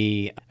I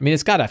mean,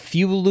 it's got a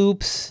few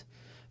loops,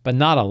 but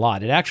not a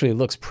lot. It actually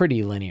looks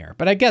pretty linear,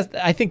 but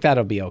I think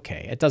that'll be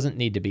okay. It doesn't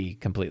need to be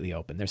completely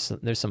open.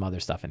 There's some other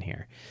stuff in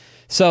here.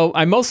 So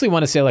I mostly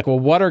want to say like, well,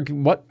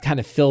 what kind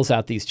of fills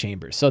out these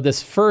chambers? So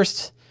this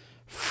first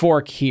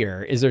fork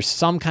here, is there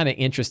some kind of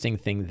interesting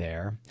thing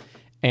there?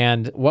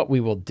 And what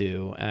we will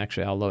do,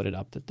 actually, I'll load it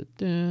up.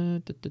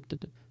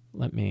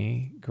 Let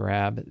me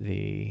grab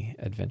the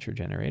adventure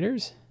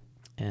generators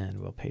and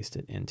we'll paste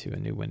it into a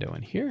new window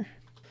in here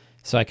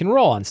so I can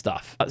roll on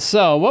stuff.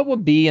 So what will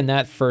be in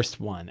that first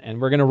one? And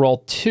we're going to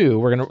roll 2.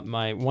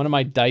 One of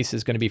my dice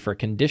is going to be for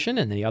condition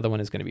and the other one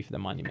is going to be for the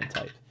monument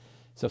type.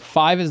 So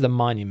 5 is the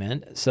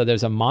monument. So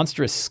there's a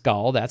monstrous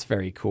skull. That's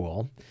very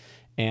cool.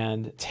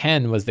 And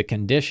 10 was the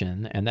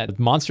condition, and that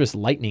monstrous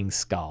lightning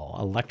skull,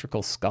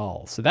 electrical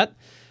skull. So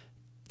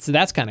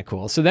that's kind of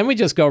cool. So then we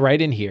just go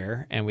right in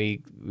here and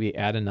we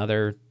add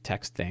another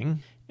text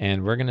thing,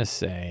 and we're gonna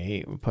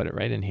say, we'll put it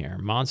right in here,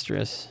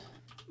 monstrous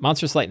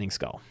lightning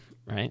skull,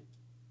 right?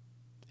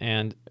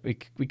 And we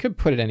could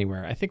put it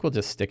anywhere. I think we'll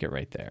just stick it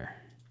right there,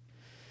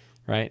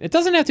 right? It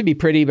doesn't have to be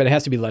pretty, but it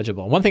has to be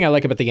legible. One thing I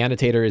like about the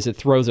annotator is it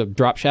throws a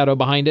drop shadow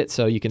behind it,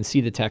 so you can see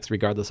the text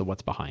regardless of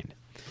what's behind.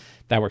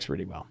 That works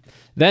really well.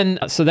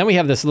 So then we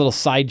have this little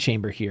side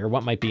chamber here.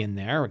 What might be in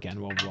there?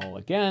 Again, we'll roll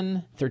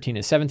again. 13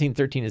 is 17.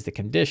 13 is the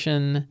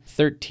condition.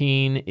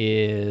 13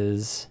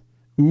 is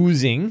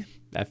oozing.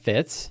 That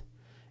fits.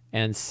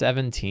 And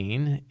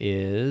 17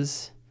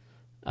 is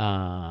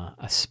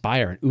a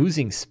spire, an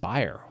oozing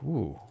spire.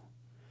 Ooh,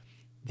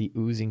 the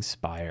oozing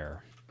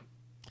spire.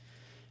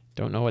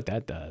 Don't know what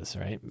that does,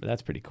 right? But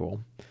that's pretty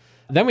cool.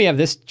 Then we have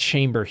this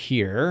chamber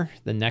here,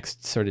 the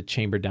next sort of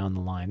chamber down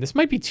the line. This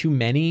might be too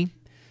many,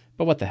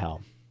 but what the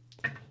hell?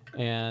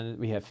 And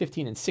we have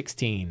 15 and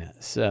 16.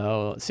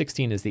 So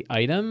 16 is the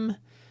item,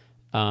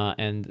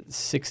 and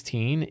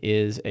 16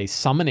 is a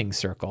summoning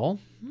circle.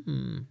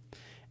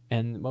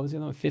 And what was the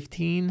other one?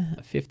 15?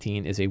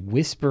 15 is a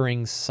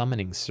whispering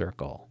summoning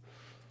circle.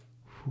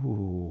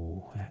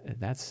 Ooh,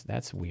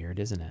 that's weird,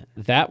 isn't it?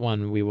 That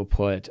one we will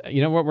put,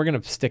 you know what, we're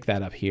going to stick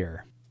that up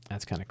here.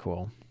 That's kind of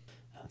cool.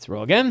 Let's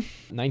roll again.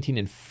 19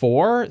 and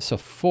 4. So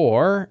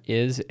 4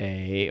 is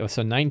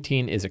so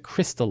 19 is a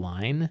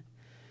crystalline,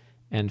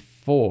 and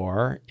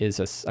 4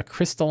 is a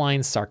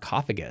crystalline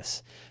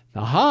sarcophagus.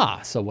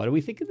 Aha! So what do we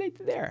think they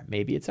did there?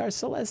 Maybe it's our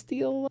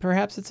celestial.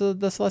 Perhaps it's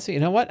the celestial. You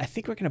know what? I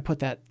think we're going to put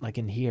that like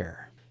in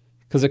here.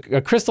 Because a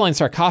crystalline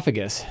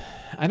sarcophagus,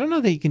 I don't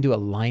know that you can do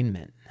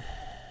alignment.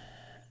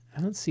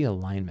 I don't see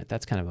alignment.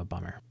 That's kind of a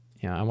bummer.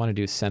 Yeah, I want to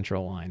do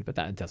central line, but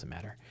that doesn't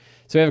matter.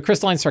 So we have a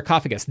crystalline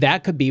sarcophagus.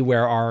 That could be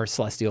where our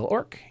celestial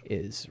orc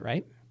is,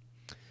 right?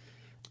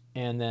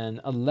 And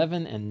then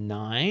 11 and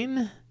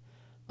 9.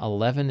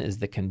 11 is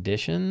the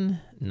condition.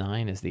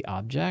 9 is the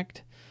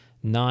object.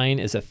 9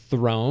 is a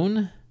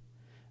throne.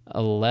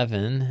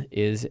 11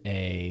 is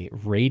a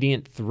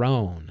radiant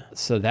throne.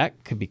 So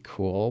that could be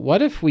cool.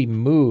 What if we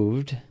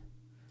moved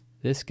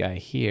this guy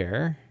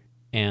here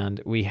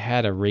and we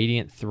had a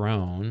radiant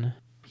throne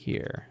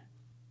here,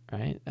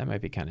 right? That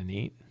might be kind of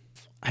neat.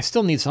 I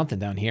still need something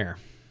down here.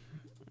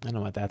 I don't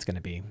know what that's going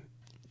to be.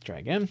 Try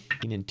again.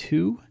 19 and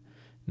 2.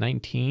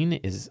 19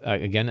 is,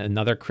 again,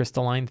 another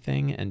crystalline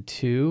thing, and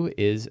 2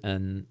 is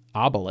an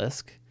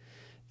obelisk.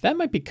 That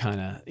might be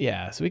kind of,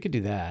 yeah, so we could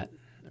do that,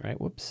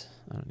 right? Whoops,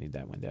 I don't need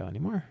that window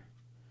anymore.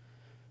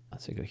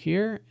 So go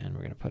here, and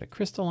we're going to put a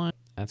crystalline.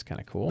 That's kind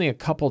of cool. Only a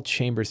couple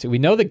chambers. So we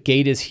know the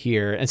gate is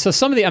here. And so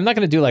some of the, I'm not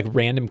going to do like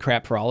random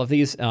crap for all of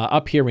these.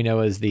 Up here we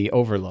know is the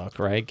overlook,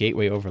 right?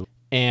 Gateway overlook.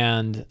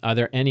 And are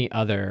there any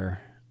other?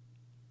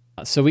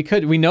 So we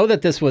know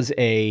that this was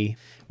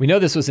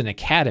an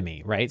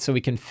academy, right? So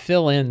we can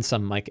fill in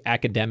some like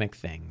academic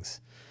things.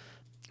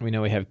 We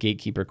know we have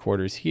gatekeeper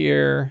quarters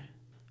here.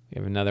 We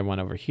have another one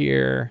over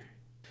here.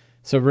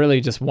 So really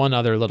just one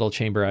other little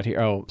chamber out here.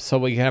 Oh, so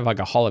we have like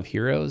a Hall of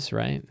Heroes,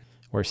 right?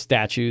 Where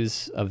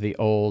statues of the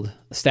old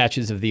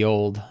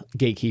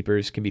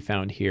gatekeepers can be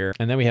found here.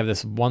 And then we have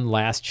this one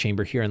last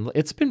chamber here, and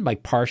it's been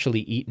like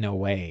partially eaten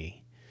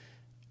away.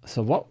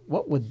 So what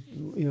would,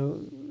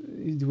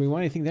 do we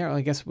want anything there? Well,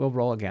 I guess we'll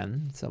roll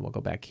again. So we'll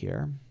go back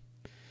here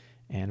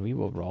and we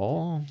will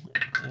roll,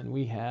 and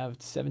we have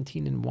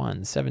 17 and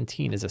 1.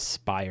 17 is a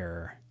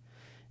spire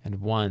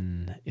and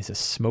 1 is a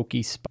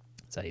smoky spire.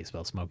 Is that how you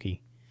spell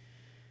smoky?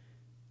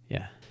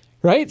 Yeah.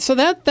 Right. So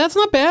that's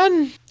not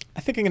bad. I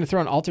think I'm going to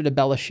throw an altar to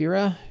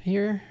Belashira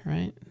here,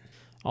 right?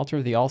 Altar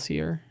of the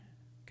All-Seer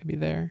could be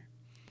there.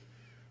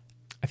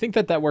 I think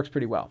that works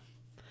pretty well.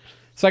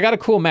 So I got a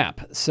cool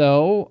map.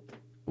 So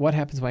what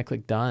happens when I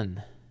click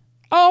done?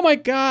 Oh my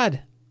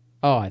God.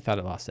 Oh, I thought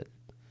I lost it.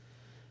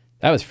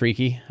 That was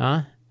freaky,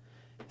 huh?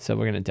 So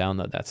we're going to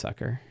download that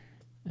sucker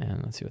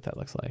and let's see what that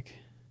looks like.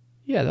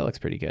 Yeah, that looks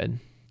pretty good.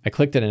 I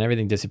clicked it and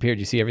everything disappeared.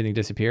 You see everything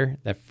disappear?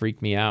 That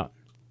freaked me out.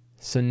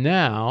 So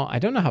now, I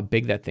don't know how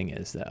big that thing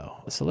is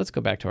though. So let's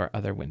go back to our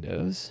other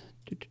windows.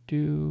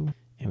 And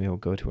we will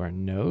go to our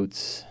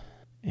notes.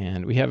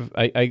 And we have,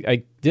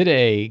 I did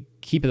a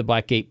Keep of the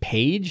Black Gate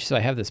page. So I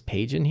have this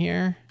page in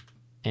here.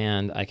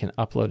 And I can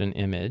upload an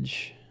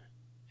image.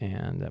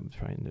 And I'm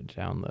trying to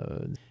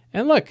download.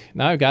 And look,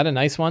 now I've got a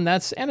nice one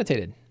that's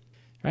annotated.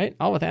 Right?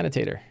 All with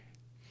annotator.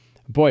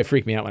 Boy, it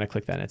freaked me out when I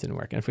clicked that and it didn't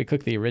work. And if we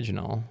click the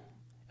original,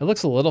 it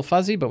looks a little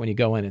fuzzy, but when you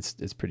go in,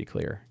 it's pretty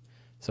clear.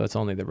 So it's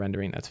only the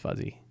rendering that's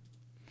fuzzy.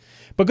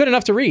 But good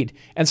enough to read,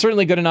 and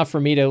certainly good enough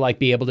for me to like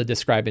be able to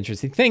describe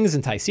interesting things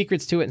and tie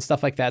secrets to it and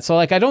stuff like that. So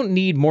like I don't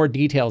need more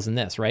details than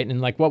this, right? And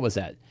like what was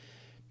that?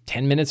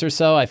 10 minutes or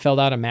so, I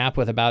filled out a map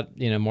with about,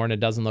 more than a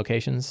dozen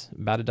locations,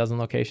 about a dozen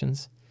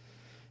locations.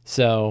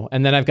 So,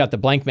 and then I've got the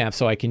blank map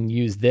so I can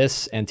use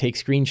this and take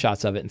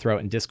screenshots of it and throw it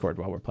in Discord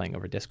while we're playing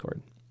over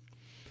Discord.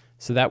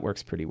 So that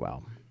works pretty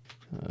well.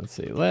 Let's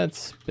see,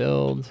 let's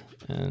build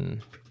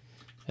an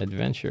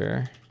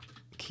adventure.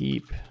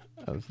 Keep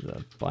of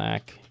the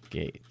Black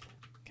Gate.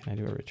 Can I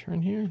do a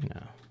return here?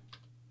 No.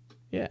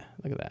 Yeah,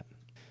 look at that.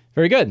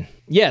 Very good.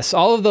 Yes,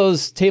 all of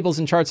those tables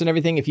and charts and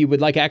everything, if you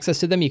would like access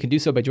to them, you can do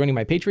so by joining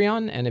my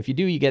Patreon. And if you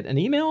do, you get an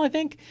email, I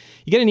think.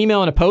 You get an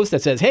email and a post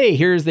that says, hey,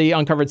 here's the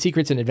uncovered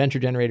secrets and adventure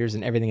generators,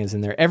 and everything is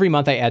in there. Every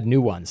month I add new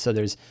ones. So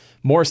there's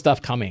more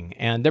stuff coming.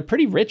 And they're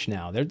pretty rich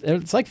now.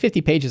 It's like 50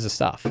 pages of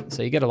stuff.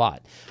 So you get a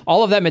lot.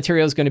 All of that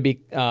material is going to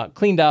be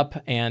cleaned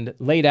up and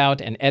laid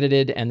out and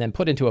edited and then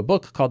put into a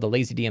book called The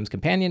Lazy DM's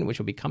Companion, which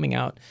will be coming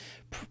out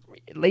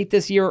late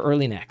this year or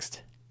early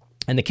next.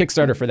 And the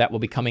Kickstarter for that will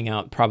be coming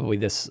out probably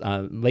this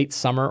late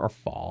summer or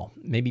fall,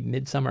 maybe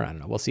midsummer. I don't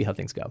know. We'll see how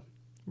things go.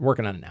 We're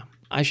working on it now.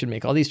 I should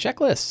make all these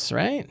checklists,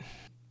 right?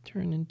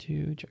 Turn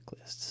into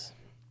checklists.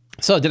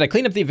 So did I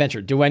clean up the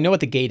adventure? Do I know what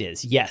the gate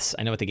is? Yes,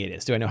 I know what the gate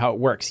is. Do I know how it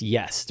works?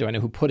 Yes. Do I know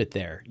who put it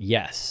there?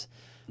 Yes.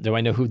 Do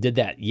I know who did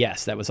that?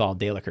 Yes, that was all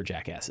Daliker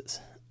jackasses,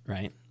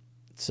 right?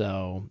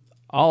 So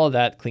All of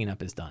that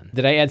cleanup is done.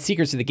 Did I add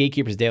secrets to the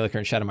Gatekeepers, Daily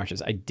and Shadow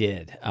Marshes? I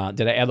did.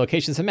 Did I add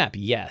locations to the map?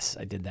 Yes,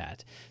 I did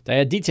that. Did I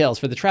add details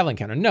for the traveling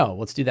counter? No,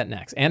 let's do that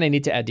next. And I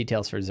need to add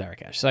details for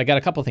Zarakash. So I got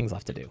a couple things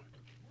left to do.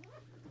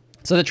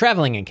 So the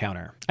traveling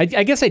encounter, I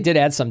guess I did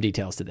add some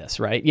details to this,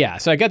 right? Yeah,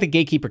 so I got the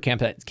Gatekeeper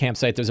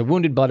campsite. There's a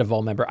Wounded Blood of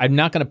Vol member. I'm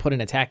not going to put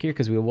an attack here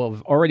because we will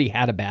have already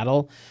had a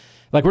battle.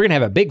 Like, we're going to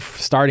have a big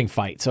starting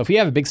fight. So if you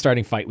have a big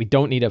starting fight, we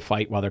don't need a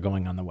fight while they're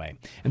going on the way.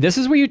 And this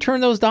is where you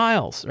turn those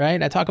dials,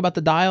 right? I talk about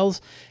the dials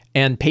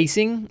and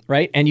pacing,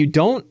 right? And you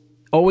don't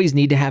always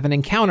need to have an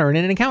encounter in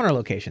an encounter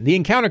location. The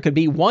encounter could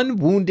be one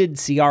wounded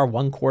CR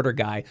 1/4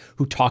 guy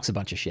who talks a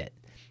bunch of shit.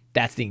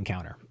 That's the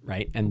encounter,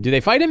 right? And do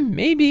they fight him?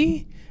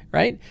 Maybe,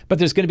 right? But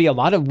there's going to be a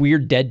lot of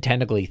weird dead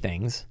tentacly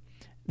things.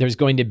 There's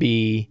going to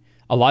be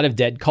a lot of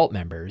dead cult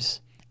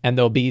members. And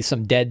there'll be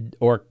some dead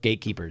orc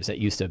gatekeepers that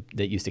used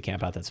to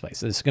camp out this place.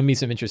 So there's going to be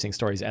some interesting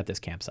stories at this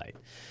campsite.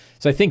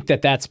 So I think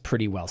that that's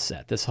pretty well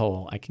set. This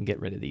whole, I can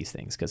get rid of these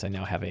things because I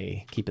now have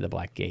a Keep of the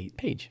Black Gate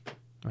page,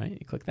 right?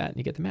 You click that and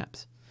you get the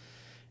maps.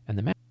 And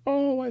the map,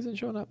 oh, why isn't it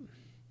showing up?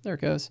 There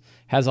it goes.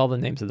 Has all the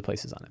names of the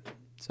places on it.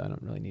 So I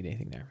don't really need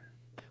anything there.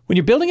 When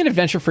you're building an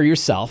adventure for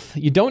yourself,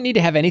 you don't need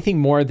to have anything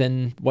more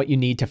than what you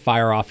need to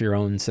fire off your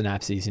own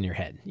synapses in your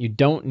head. You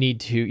don't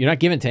need to, you're not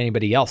giving it to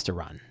anybody else to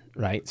run.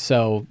 Right?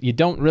 So you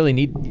don't really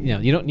need,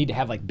 you don't need to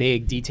have like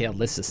big detailed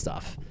lists of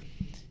stuff.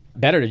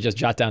 Better to just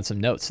jot down some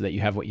notes so that you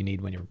have what you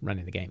need when you're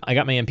running the game. I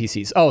got my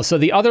NPCs. Oh, so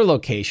the other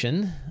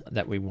location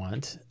that we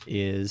want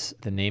is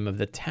the name of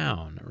the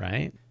town,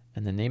 right?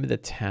 And the name of the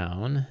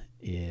town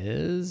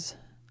is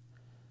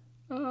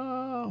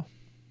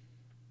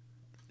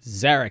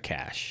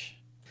Zarakash.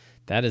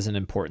 That is an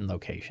important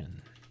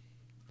location.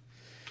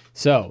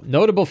 So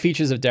notable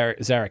features of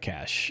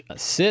Zarakash.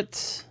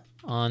 Sit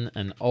on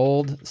an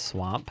old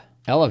swamp,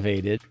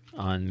 elevated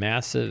on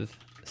massive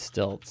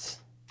stilts,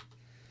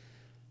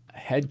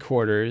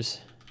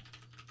 headquarters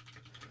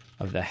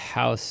of the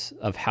House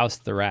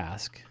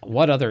Tharask.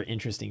 What other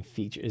interesting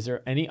feature? Is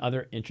there any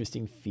other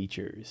interesting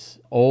features?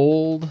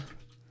 Old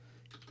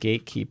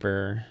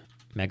gatekeeper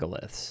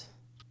megaliths.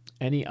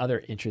 Any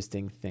other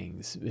interesting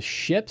things? The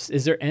ships?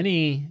 Are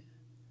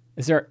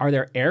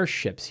there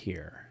airships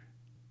here?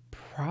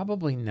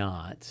 Probably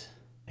not.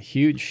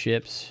 Huge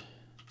ships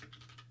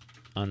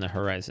on the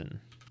horizon.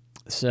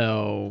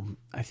 So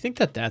I think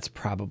that that's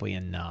probably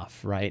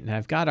enough, right? And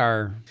I've got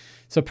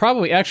so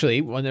probably actually,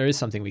 when there is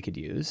something we could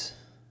use,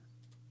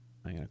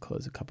 I'm going to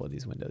close a couple of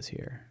these windows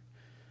here.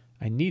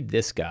 I need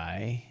this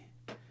guy.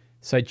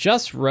 So I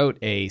just wrote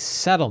a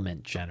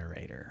settlement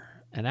generator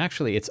and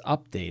actually it's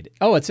updated.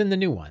 Oh, it's in the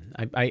new one.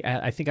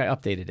 I think I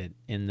updated it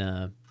in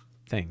the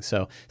thing.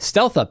 So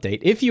stealth update.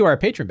 If you are a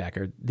patron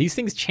backer, these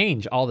things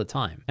change all the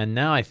time. And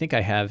now I think I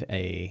have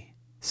a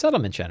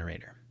settlement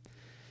generator.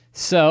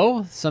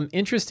 So some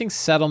interesting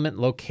settlement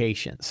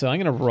location. So I'm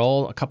going to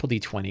roll a couple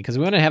D20 because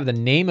we want to have the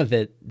name of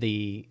it,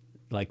 the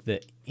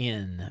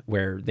inn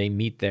where they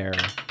meet there.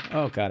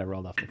 Oh God, I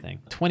rolled off the thing.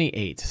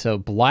 28. So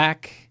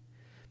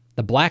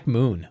the Black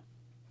Moon.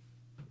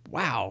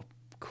 Wow.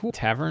 Cool.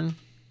 Tavern.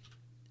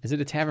 Is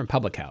it a tavern?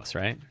 Public house,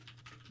 right?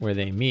 Where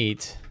they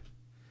meet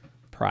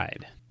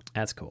Pride.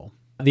 That's cool.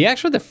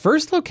 The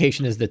first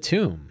location is the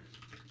tomb.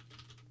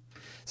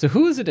 So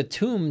who is it a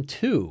tomb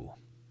to?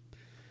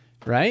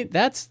 Right?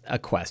 That's a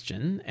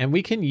question. And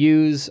we can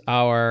use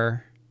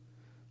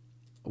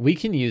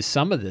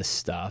some of this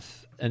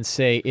stuff and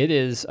say it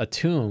is a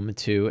tomb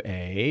to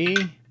a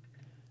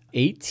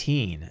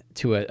 18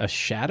 to a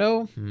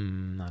shadow. I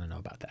don't know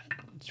about that.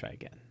 Let's try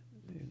again.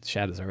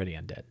 Shadow's already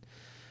undead.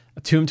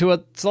 A tomb to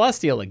a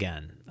celestial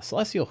again. A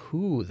celestial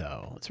who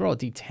though? Let's roll a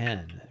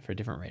D10 for a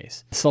different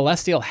race.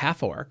 Celestial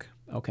half orc.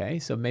 Okay,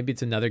 so maybe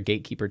it's another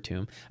gatekeeper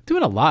tomb. I'm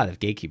doing a lot of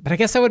gatekeeper, but I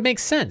guess that would make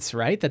sense,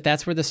 right?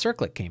 That's where the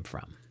circlet came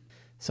from.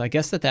 So I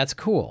guess that's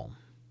cool.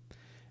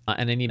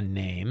 And I need a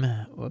name.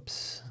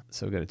 Whoops.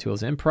 So we go to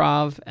Tools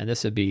Improv, and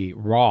this would be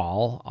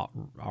Rol,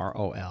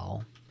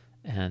 R-O-L.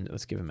 And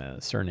let's give him a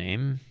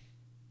surname.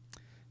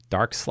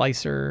 Dark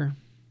Slicer,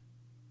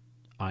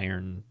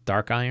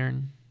 Dark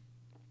Iron,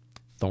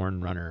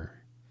 Thorn Runner,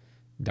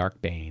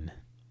 Dark Bane,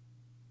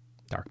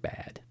 Dark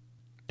Bad,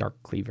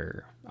 Dark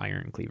Cleaver,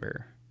 Iron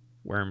Cleaver,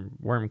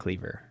 Worm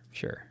Cleaver,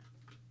 sure.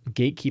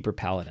 Gatekeeper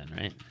Paladin,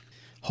 right?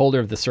 Holder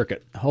of the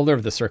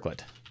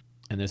Circlet.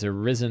 And there's a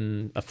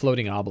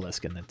floating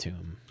obelisk in the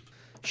tomb.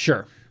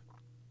 Sure.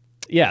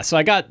 Yeah, so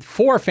I got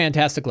 4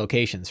 fantastic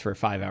locations for a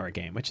 5-hour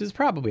game, which is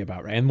probably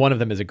about right. And one of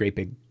them is a great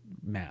big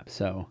map.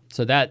 So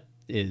that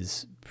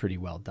is pretty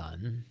well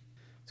done.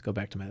 Let's go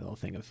back to my little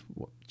thing of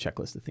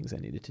checklist of things I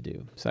needed to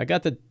do. So I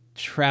got the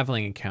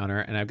traveling encounter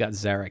and I've got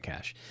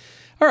Zarakash.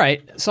 All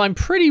right, so I'm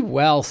pretty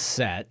well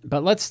set,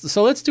 but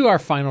let's do our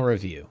final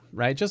review,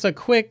 right? Just a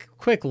quick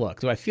look.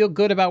 Do I feel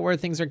good about where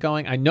things are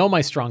going? I know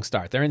my strong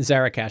start. They're in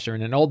Zarakash. They're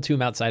in an old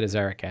tomb outside of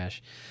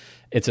Zarakash.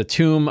 It's a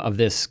tomb of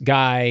this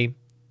guy,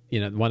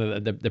 one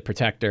of the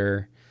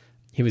protector.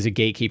 He was a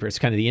gatekeeper. It's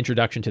kind of the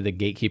introduction to the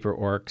gatekeeper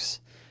orcs.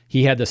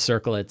 He had the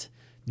circlet.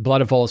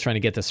 Blood of Vol is trying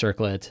to get the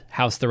circlet.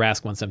 House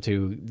Thrask wants them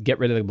to get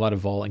rid of the Blood of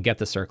Vol and get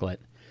the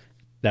circlet.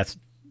 That's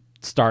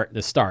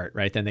the start,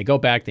 right? Then they go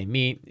back, they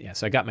meet. Yeah,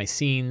 so I got my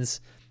scenes.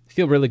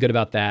 Feel really good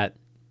about that.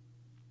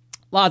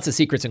 Lots of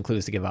secrets and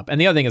clues to give up. And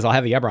the other thing is I'll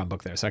have the Eberron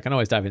book there, so I can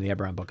always dive into the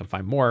Eberron book and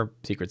find more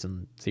secrets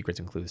and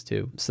clues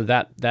too. So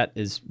that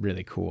is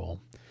really cool.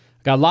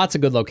 Got lots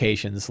of good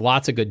locations,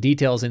 lots of good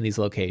details in these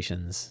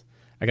locations.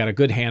 I got a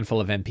good handful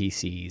of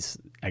NPCs.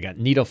 I got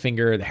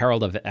Needlefinger, the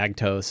Herald of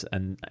Agtos,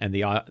 and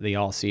the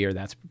All-Seer.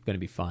 That's going to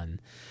be fun.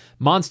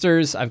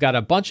 Monsters, I've got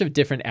a bunch of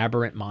different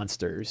aberrant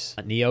monsters.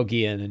 A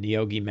Neogi and a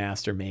Neogi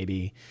Master,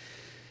 maybe.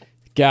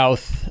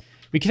 Gauth.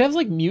 We could have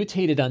like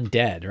mutated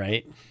undead,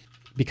 right?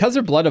 Because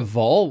they're Blood of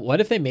Vol,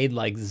 what if they made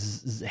like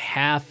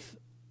half,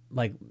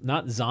 like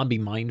not zombie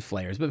mind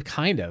flayers, but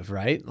kind of,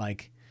 right?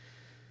 Like,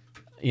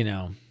 you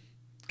know,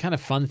 kind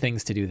of fun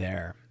things to do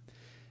there.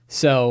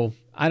 So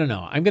I don't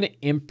know. I'm going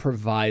to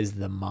improvise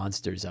the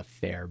monsters a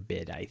fair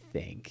bit, I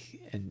think.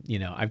 And, you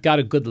know, I've got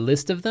a good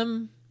list of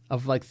them,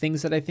 of like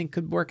things that I think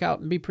could work out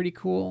and be pretty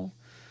cool.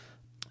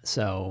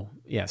 So,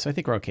 yeah, so I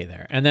think we're okay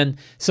there. And then,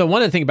 so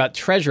one of the things about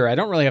treasure, I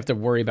don't really have to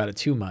worry about it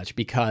too much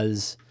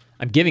because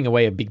I'm giving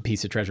away a big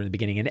piece of treasure in the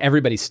beginning and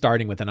everybody's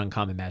starting with an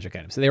uncommon magic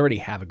item. So they already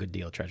have a good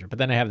deal of treasure. But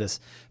then I have this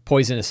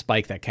poisonous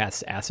spike that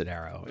casts acid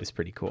arrow is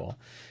pretty cool.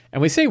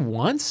 And we say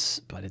once,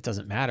 but it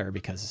doesn't matter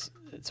because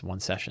it's one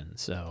session.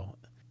 So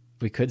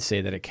we could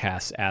say that it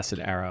casts acid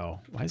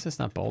arrow. Why is this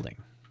not bolding?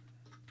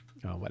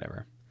 Oh,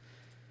 whatever.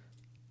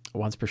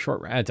 Once per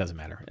short round. It doesn't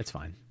matter. It's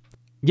fine.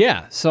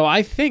 Yeah, so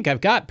I think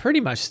I've got pretty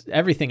much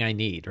everything I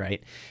need,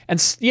 right?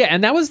 And yeah,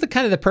 and that was the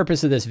kind of the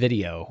purpose of this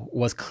video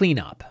was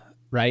cleanup,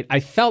 right? I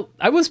felt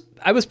I was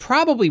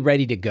probably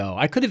ready to go.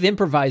 I could have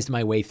improvised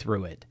my way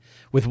through it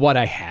with what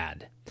I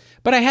had,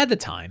 but I had the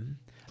time.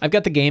 I've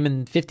got the game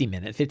in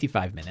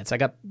 55 minutes. I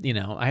got, you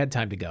know, I had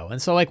time to go.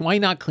 And so like, why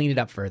not clean it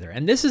up further?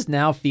 And this is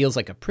now feels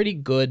like a pretty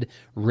good,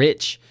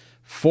 rich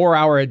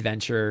 4-hour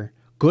adventure,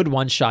 good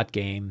one-shot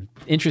game,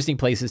 interesting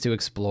places to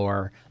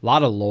explore, a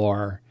lot of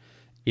lore,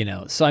 you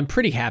know, so I'm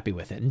pretty happy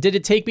with it. And did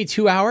it take me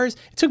 2 hours?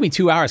 It took me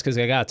 2 hours because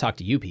I got to talk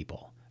to you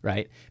people,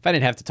 right? If I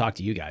didn't have to talk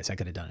to you guys, I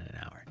could have done it in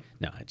an hour.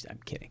 No, I'm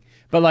kidding.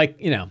 But like,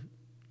 you know,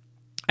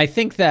 I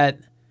think that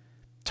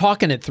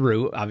talking it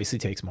through obviously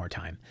takes more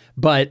time.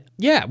 But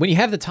yeah, when you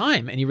have the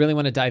time and you really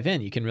want to dive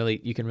in, you can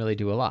really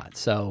do a lot.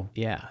 So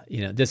yeah,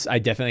 you know, this, I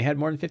definitely had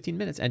more than 15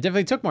 minutes and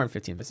definitely took more than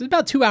 15 minutes. It's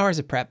about 2 hours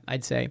of prep,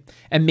 I'd say.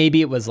 And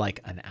maybe it was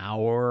like an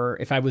hour.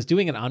 If I was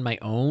doing it on my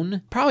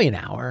own, probably an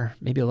hour,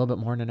 maybe a little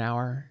bit more than an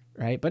hour.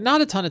 Right? But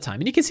not a ton of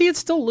time. And you can see it's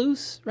still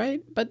loose,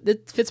 right? But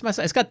it fits my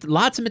size. It's got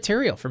lots of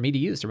material for me to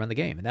use to run the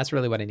game. And that's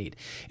really what I need.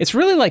 It's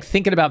really like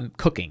thinking about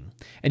cooking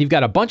and you've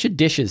got a bunch of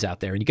dishes out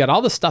there and you got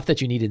all the stuff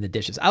that you need in the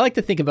dishes. I like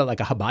to think about like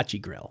a hibachi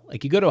grill.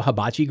 Like you go to a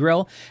hibachi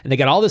grill and they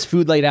got all this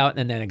food laid out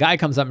and then a guy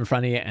comes up in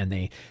front of you and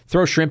they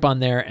throw shrimp on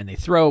there and they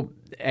throw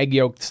egg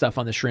yolk stuff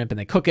on the shrimp and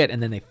they cook it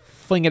and then they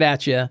fling it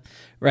at you,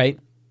 right?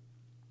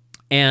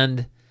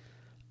 And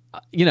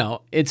you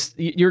know, it's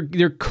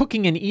you're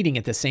cooking and eating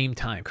at the same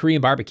time.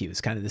 Korean barbecue is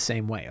kind of the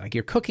same way. Like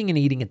you're cooking and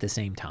eating at the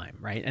same time,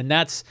 right? And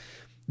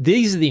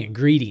these are the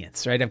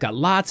ingredients, right? I've got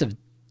lots of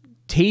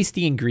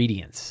tasty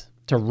ingredients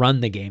to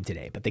run the game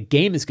today, but the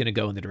game is going to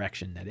go in the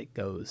direction that it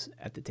goes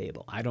at the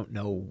table. I don't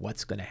know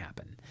what's going to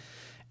happen.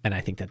 And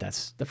I think that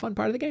that's the fun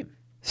part of the game.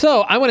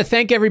 So I want to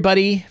thank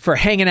everybody for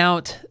hanging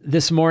out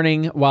this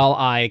morning while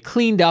I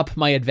cleaned up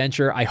my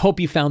adventure. I hope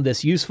you found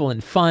this useful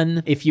and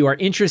fun. If you are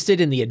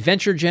interested in the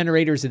adventure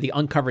generators of the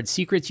Uncovered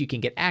Secrets, you can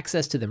get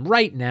access to them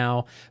right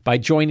now by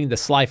joining the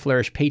Sly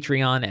Flourish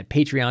Patreon at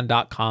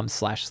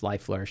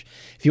patreon.com/SlyFlourish.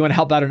 If you want to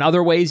help out in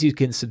other ways, you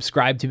can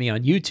subscribe to me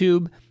on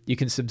YouTube. You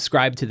can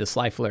subscribe to the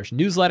Sly Flourish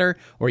newsletter,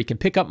 or you can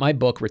pick up my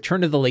book,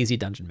 Return to the Lazy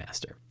Dungeon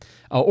Master,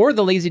 or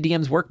the Lazy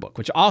DM's workbook,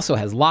 which also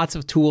has lots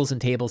of tools and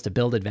tables to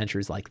build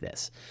adventures like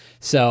this.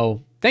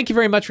 So thank you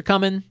very much for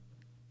coming.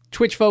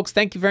 Twitch folks,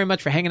 thank you very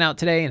much for hanging out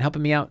today and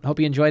helping me out. Hope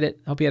you enjoyed it.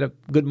 Hope you had a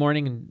good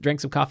morning and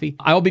drank some coffee.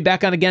 I will be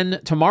back on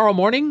again tomorrow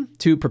morning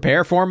to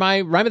prepare for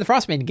my Rime of the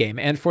Frostmaiden game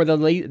and for the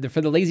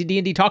Lazy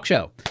D&D talk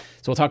show. So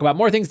we'll talk about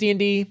more things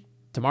D&D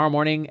tomorrow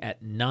morning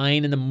at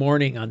 9 in the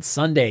morning on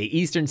Sunday,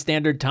 Eastern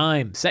Standard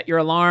Time. Set your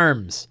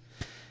alarms.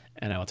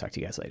 And I will talk to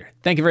you guys later.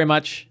 Thank you very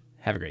much.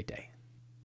 Have a great day.